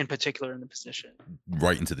me in particular in the position.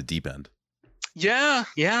 Right into the deep end. Yeah.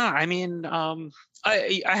 I mean, I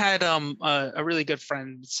had a really good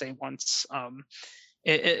friend say once,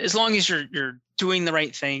 as long as you're doing the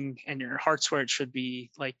right thing and your heart's where it should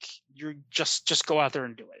be, like, you're just go out there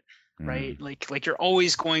and do it. Right. Like you're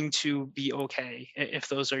always going to be okay if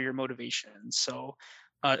those are your motivations. So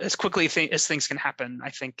as quickly as things can happen, I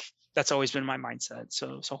think that's always been my mindset.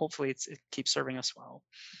 So hopefully it keeps serving us well.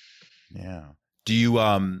 Yeah. Do you,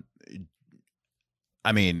 I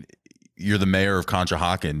mean, you're the mayor of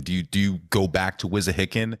Conshohocken. Do you go back to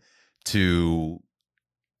Wissahickon to,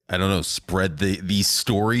 I don't know, spread these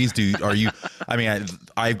stories? I mean,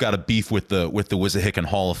 I've got a beef with the Wissahickon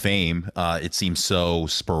Hall of Fame. It seems so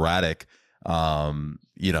sporadic. What's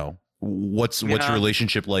your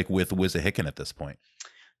relationship like with Wissahickon at this point?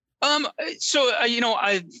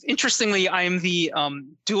 Interestingly, I'm the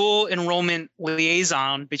dual enrollment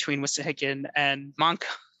liaison between Wissahickon and Montco.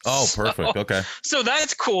 Oh, perfect. Okay. So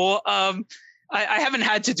that's cool. I haven't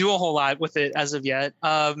had to do a whole lot with it as of yet.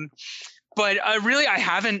 But really, I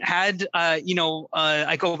haven't had, I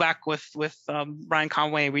go back with Ryan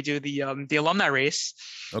Conway. We do the alumni race,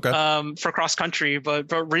 for cross country. But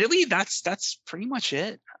really, that's pretty much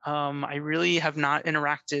it. I really have not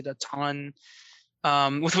interacted a ton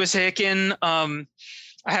with Wissahickon.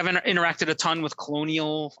 I haven't interacted a ton with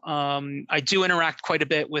Colonial. I do interact quite a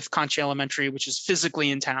bit with Concha Elementary, which is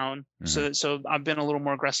physically in town. Mm-hmm. So I've been a little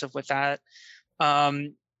more aggressive with that.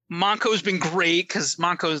 Montco's been great because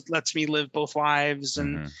Montco lets me live both lives,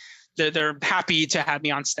 and they're happy to have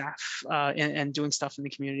me on staff and doing stuff in the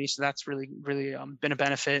community. So that's really been a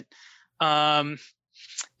benefit. And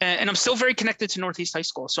I'm still very connected to Northeast High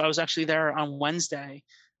School. So I was actually there on Wednesday.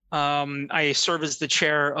 I serve as the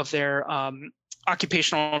chair of their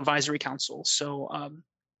occupational advisory council. So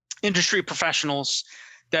industry professionals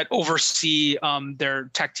that oversee their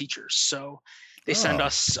tech teachers. So they send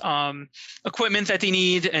us equipment that they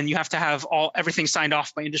need, and you have to have everything signed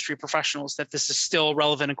off by industry professionals that this is still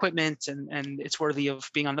relevant equipment and it's worthy of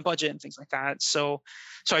being on the budget and things like that. So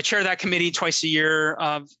I chair that committee twice a year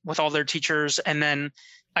with all their teachers, and then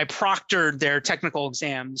I proctored their technical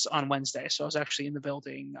exams on Wednesday. So I was actually in the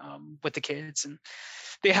building with the kids, and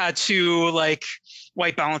they had to like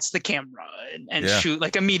white balance the camera and shoot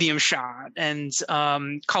like a medium shot and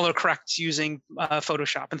color correct using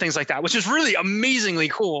Photoshop and things like that, which is really amazingly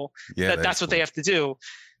cool. Yeah, that's what they have to do.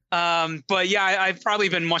 But yeah, I've probably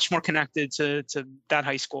been much more connected to that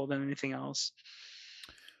high school than anything else.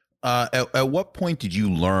 At what point did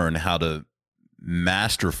you learn how to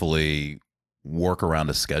masterfully work around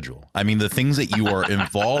a schedule? I mean, the things that you are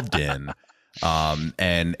involved in,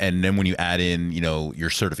 and then when you add in, your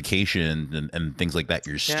certification and things like that,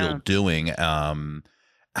 you're still doing.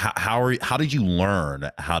 How did you learn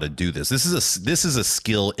how to do this? This is a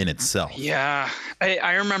skill in itself. Yeah,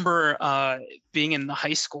 I remember being in the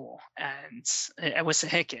high school and at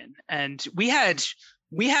Wissahickon, and we had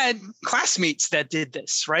classmates that did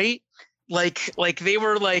this, right? Like they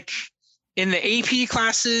were like in the AP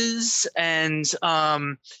classes and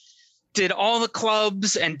did all the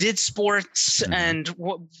clubs and did sports and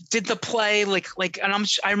did the play and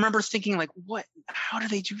I remember thinking like, what? How do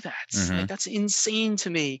they do that? Like, that's insane to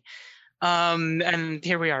me. And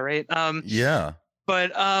here we are, right? Yeah.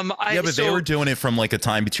 But they were doing it from like a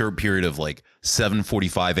time period of like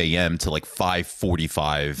 7:45 a.m. to like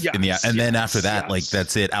 5:45 in the and then after that, like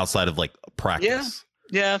that's it outside of like practice.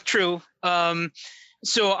 Yeah, true.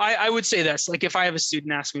 So I would say this, like if I have a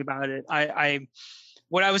student ask me about it,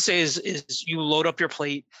 what I would say is you load up your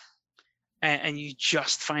plate and you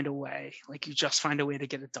just find a way, to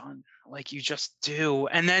get it done. Like you just do.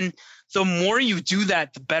 And then the more you do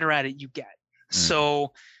that, the better at it you get.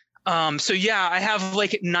 So yeah, I have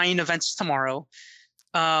like 9 events tomorrow.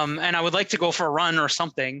 And I would like to go for a run or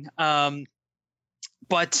something.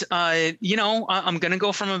 But I'm going to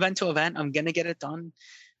go from event to event. I'm going to get it done.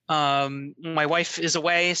 My wife is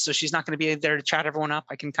away, so she's not going to be there to chat everyone up.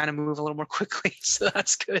 I can kind of move a little more quickly, so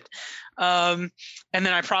that's good. And then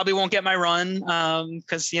I probably won't get my run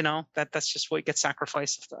because that's just what gets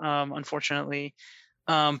sacrificed, unfortunately.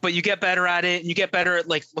 But you get better at it, and you get better at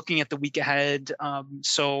like looking at the week ahead.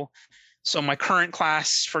 So my current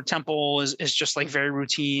class for Temple is just like very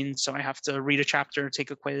routine. So I have to read a chapter,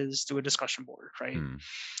 take a quiz, do a discussion board, right?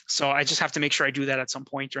 So I just have to make sure I do that at some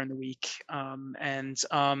point during the week.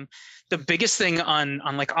 The biggest thing on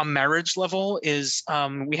like a marriage level is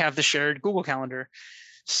we have the shared Google Calendar.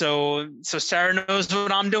 So Sarah knows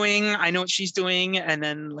what I'm doing. I know what she's doing. And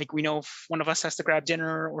then like, we know if one of us has to grab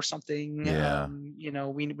dinner or something, we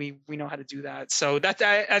know how to do that. So that's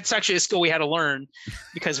actually a skill we had to learn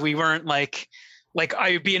because we weren't like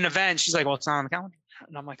I'd be an event. She's like, well, it's not on the calendar.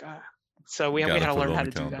 And I'm like, so we had to learn how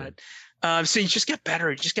to do that. So you just get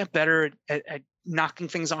better. You just get better at knocking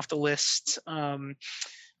things off the list.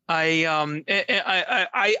 I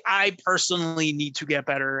personally need to get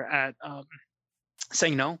better at,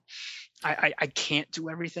 saying no. I can't do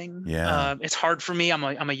everything. It's hard for me.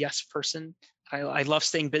 I'm a yes person. I love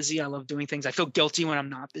staying busy. I love doing things. I feel guilty when I'm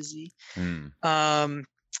not busy.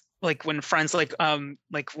 Like when friends like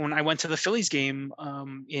when I went to the Phillies game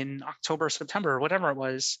in October, September, whatever it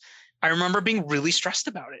was, I remember being really stressed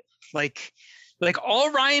about it. Like all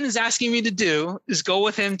Ryan is asking me to do is go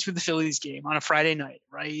with him to the Phillies game on a Friday night,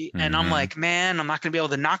 right? And I'm like, man, I'm not going to be able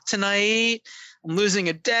to knock tonight. I'm losing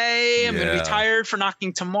a day. I'm going to be tired for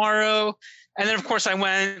knocking tomorrow. And then, of course, I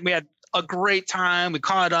went. We had a great time. We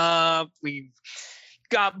caught up. We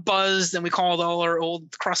got buzzed, and we called all our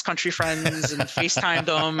old cross-country friends and FaceTimed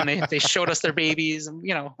them, and they showed us their babies. And,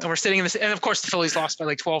 and we're sitting in this. And, of course, the Phillies lost by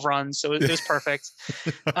like 12 runs, so it was perfect.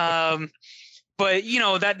 But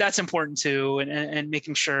that's important too, and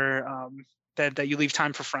making sure that you leave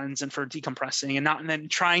time for friends and for decompressing, and then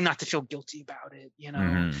trying not to feel guilty about it.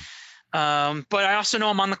 But I also know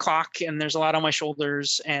I'm on the clock, and there's a lot on my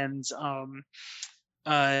shoulders, and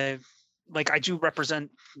I do represent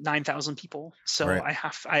 9,000 people, so right.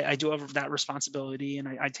 I do have that responsibility, and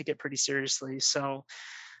I take it pretty seriously. So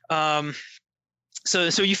you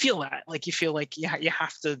feel that, like you feel like you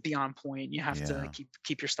have to be on point. You have to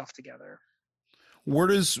keep your stuff together.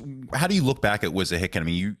 How do you look back at Wissahickon? I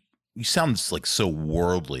mean, you sound like so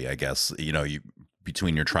worldly, I guess,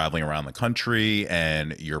 between your traveling around the country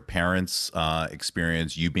and your parents'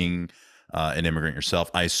 experience, you being an immigrant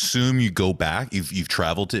yourself. I assume you go back. You've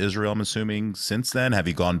traveled to Israel, I'm assuming, since then. Have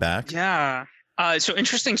you gone back? Yeah. So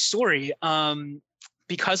interesting story.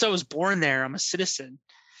 Because I was born there, I'm a citizen,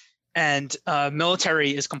 and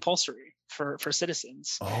military is compulsory for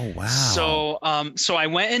citizens. Oh, wow. So I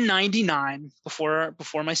went in 99 before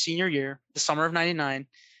my senior year, the summer of 99,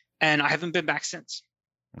 and I haven't been back since.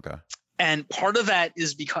 Okay. And part of that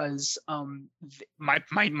is because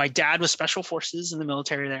my dad was special forces in the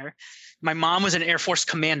military there. My mom was an Air Force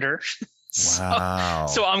commander. Wow.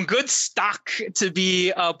 So I'm good stock to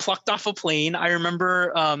be plucked off a plane. I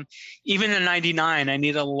remember even in 99, I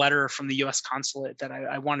needed a letter from the U.S. consulate that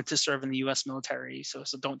I wanted to serve in the U.S. military. So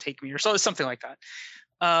don't take me, or something like that.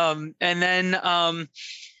 And then, I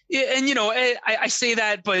say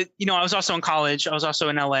that, but, I was also in college. I was also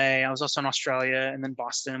in LA. I was also in Australia, and then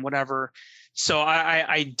Boston, whatever. So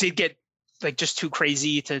I did get like just too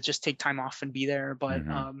crazy to just take time off and be there. But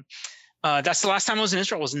that's the last time I was in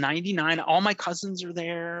Israel. I was 99. All my cousins are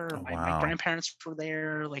there. Oh, my grandparents were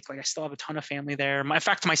there. Like I still have a ton of family there. In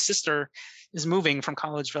fact, my sister is moving from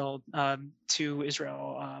Collegeville to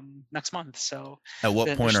Israel next month. So at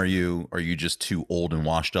what point are you just too old and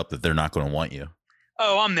washed up that they're not going to want you?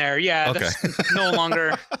 Oh, I'm there. Yeah. Okay. That's no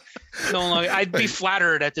longer. I'd be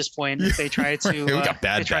flattered at this point if they try to. We got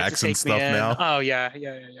bad backs and stuff now. Oh yeah.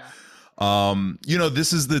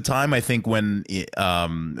 This is the time, I think, when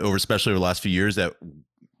especially over the last few years, that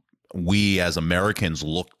we as Americans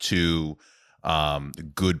look to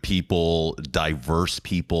good people, diverse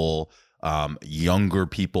people, younger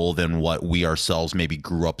people than what we ourselves maybe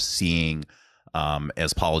grew up seeing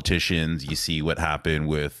as politicians. You see what happened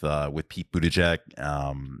with Pete Buttigieg.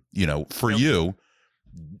 For you,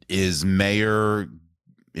 is mayor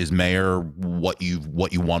what you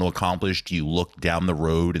want to accomplish? Do you look down the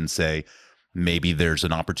road and say maybe there's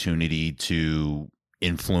an opportunity to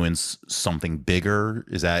influence something bigger?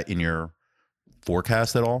 Is that in your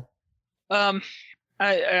forecast at all?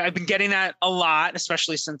 I've been getting that a lot,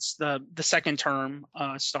 especially since the second term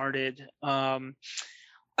started.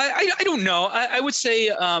 I don't know. I would say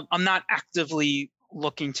I'm not actively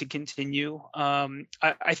looking to continue.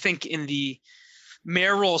 I think in the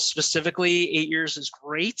mayor role specifically, 8 years is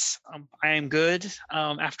great. I am good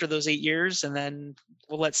after those 8 years, and then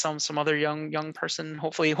we'll let some other young person,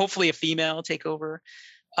 hopefully a female, take over.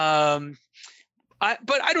 But I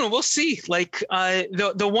don't know. We'll see. Like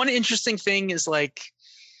the one interesting thing is like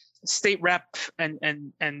state rep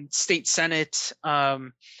and state senate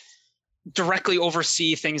directly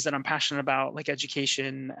oversee things that I'm passionate about, like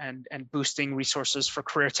education and boosting resources for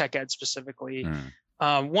career tech ed specifically.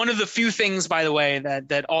 One of the few things, by the way,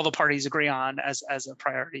 that all the parties agree on as a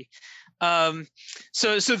priority.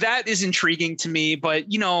 So that is intriguing to me, but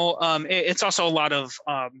it's also a lot of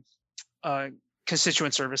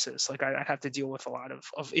constituent services. Like I have to deal with a lot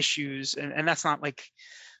of issues, and that's not like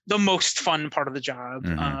the most fun part of the job.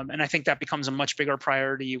 And I think that becomes a much bigger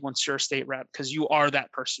priority once you're a state rep, because you are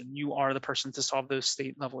that person. You are the person to solve those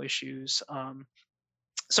state level issues.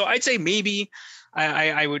 So I'd say maybe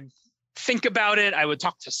I would think about it. I would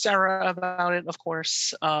talk to Sarah about it, of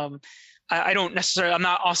course. I don't necessarily, I'm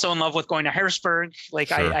not also in love with going to Harrisburg. Like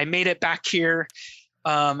sure. I made it back here.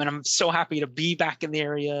 And I'm so happy to be back in the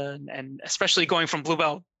area, and especially going from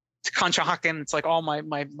Bluebell to Conshohocken. It's like all my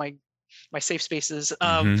safe spaces.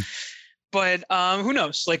 But who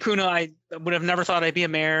knows? Like I would have never thought I'd be a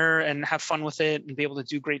mayor and have fun with it and be able to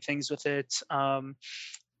do great things with it.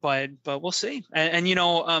 But we'll see.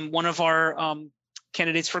 And one of our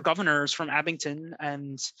candidates for governors from Abington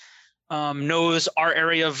and knows our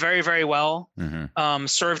area very, very well.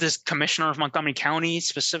 Served as commissioner of Montgomery County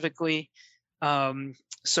specifically.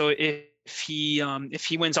 So if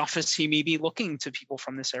he wins office, he may be looking to people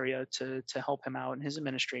from this area to help him out in his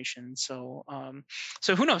administration. So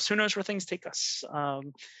who knows where things take us.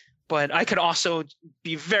 But I could also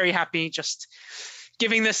be very happy just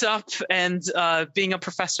giving this up and being a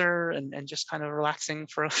professor and just kind of relaxing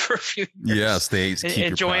for a few years. Yes,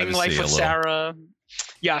 enjoying life with Sarah.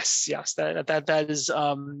 Yes, that is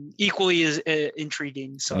equally as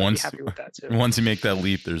intriguing. So I'd be happy with that too. Once you make that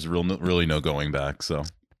leap, there's really no going back. So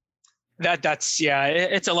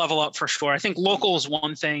it's a level up for sure. I think local is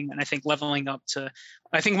one thing, and I think leveling up to,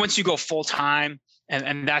 I think once you go full time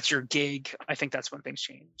and that's your gig, I think that's when things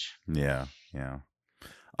change. Yeah.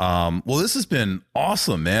 Well, this has been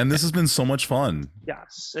awesome, man. This has been so much fun.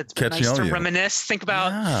 Yes, it's been nice to reminisce. Think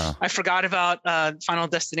about, I forgot about Final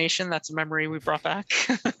Destination. That's a memory we brought back.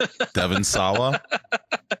 Devon Sawa.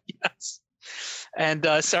 Yes. And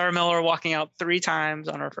Sarah Miller walking out 3 times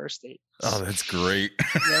on our first date. Oh, that's great.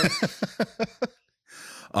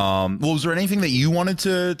 Well, was there anything that you wanted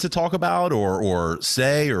to talk about or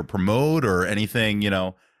say or promote or anything,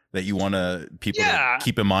 that you want people to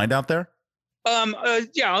keep in mind out there?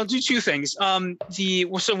 I'll do 2 things. So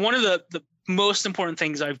one of the most important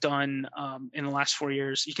things I've done in the last 4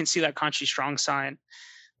 years, you can see that Conshy Strong sign.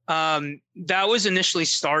 That was initially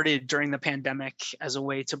started during the pandemic as a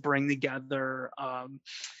way to bring together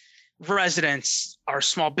residents, our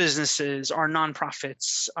small businesses, our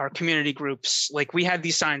nonprofits, our community groups. Like we had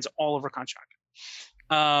these signs all over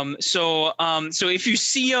Conshohocken. So if you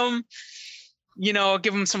see them,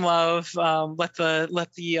 give them some love. Let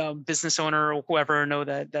the business owner or whoever know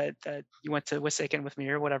that you went to Wissahickon with me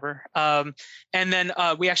or whatever. And then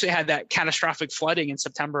we actually had that catastrophic flooding in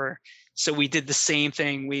September So we did the same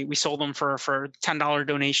thing. We sold them for $10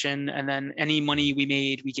 donation, and then any money we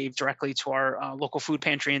made, we gave directly to our local food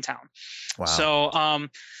pantry in town. Wow.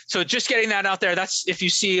 So just getting that out there. That's, if you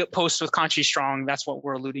see a post with Conscious Strong, that's what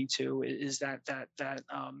we're alluding to, is that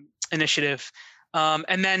initiative.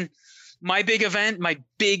 And then my big event, my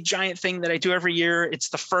big giant thing that I do every year, it's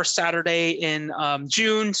the first Saturday in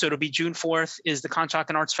June. So it'll be June 4th, is the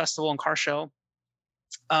Conshohocken Arts Festival and Car Show.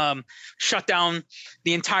 Shut down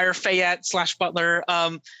the entire Fayette/Butler.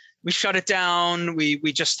 We shut it down. We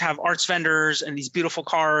just have arts vendors and these beautiful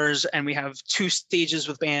cars, and we have 2 stages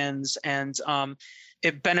with bands, and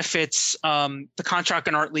it benefits the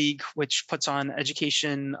Conshohocken Art League, which puts on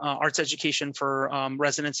education, arts education for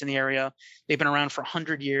residents in the area. They've been around for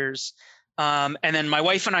 100 years. And then my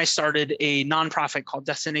wife and I started a nonprofit called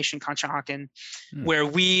Destination Conshohocken, where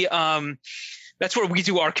that's where we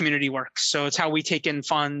do our community work. So it's how we take in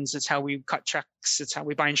funds, it's how we cut checks, it's how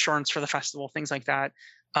we buy insurance for the festival, things like that.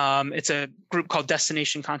 It's a group called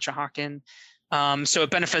Destination Conshohocken. So it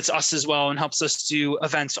benefits us as well and helps us do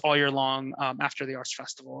events all year long after the Arts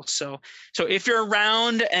Festival. So if you're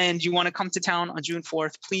around and you want to come to town on June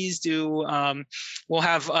 4th, please do. We'll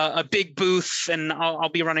have a big booth, and I'll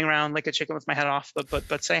be running around like a chicken with my head off.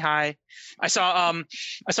 But say hi. I saw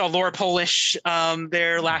Laura Polish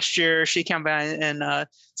there last year. She came by and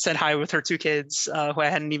said hi with her 2 kids who I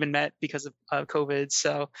hadn't even met because of COVID.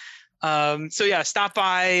 So yeah, stop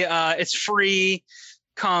by. It's free.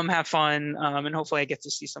 Come have fun, and hopefully I get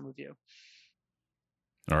to see some of you.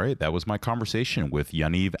 All right, that was my conversation with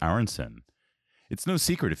Yaniv Aronson. It's no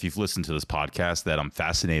secret, if you've listened to this podcast, that I'm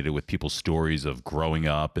fascinated with people's stories of growing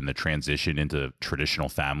up and the transition into traditional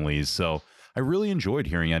families. So I really enjoyed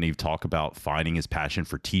hearing Yaniv talk about finding his passion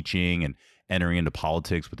for teaching and entering into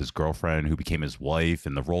politics with his girlfriend, who became his wife,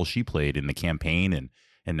 and the role she played in the campaign and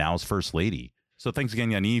now as First Lady. So thanks again,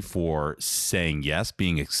 Yaniv, for saying yes,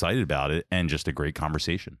 being excited about it, and just a great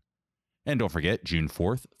conversation. And don't forget, June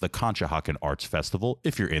 4th, the Conshohocken Arts Festival.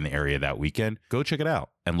 If you're in the area that weekend, go check it out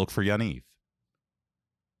and look for Yaniv.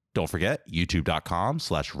 Don't forget,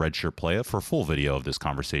 youtube.com/redshirtplaya for full video of this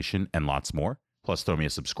conversation and lots more. Plus, throw me a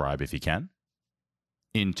subscribe if you can.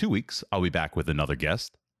 In 2 weeks, I'll be back with another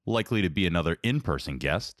guest, likely to be another in-person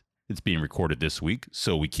guest. It's being recorded this week,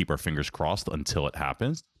 so we keep our fingers crossed until it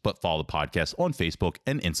happens. But follow the podcast on Facebook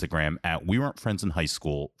and Instagram at We Weren't Friends in High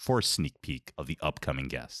School for a sneak peek of the upcoming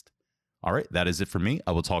guest. All right, that is it for me.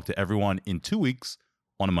 I will talk to everyone in 2 weeks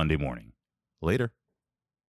on a Monday morning. Later.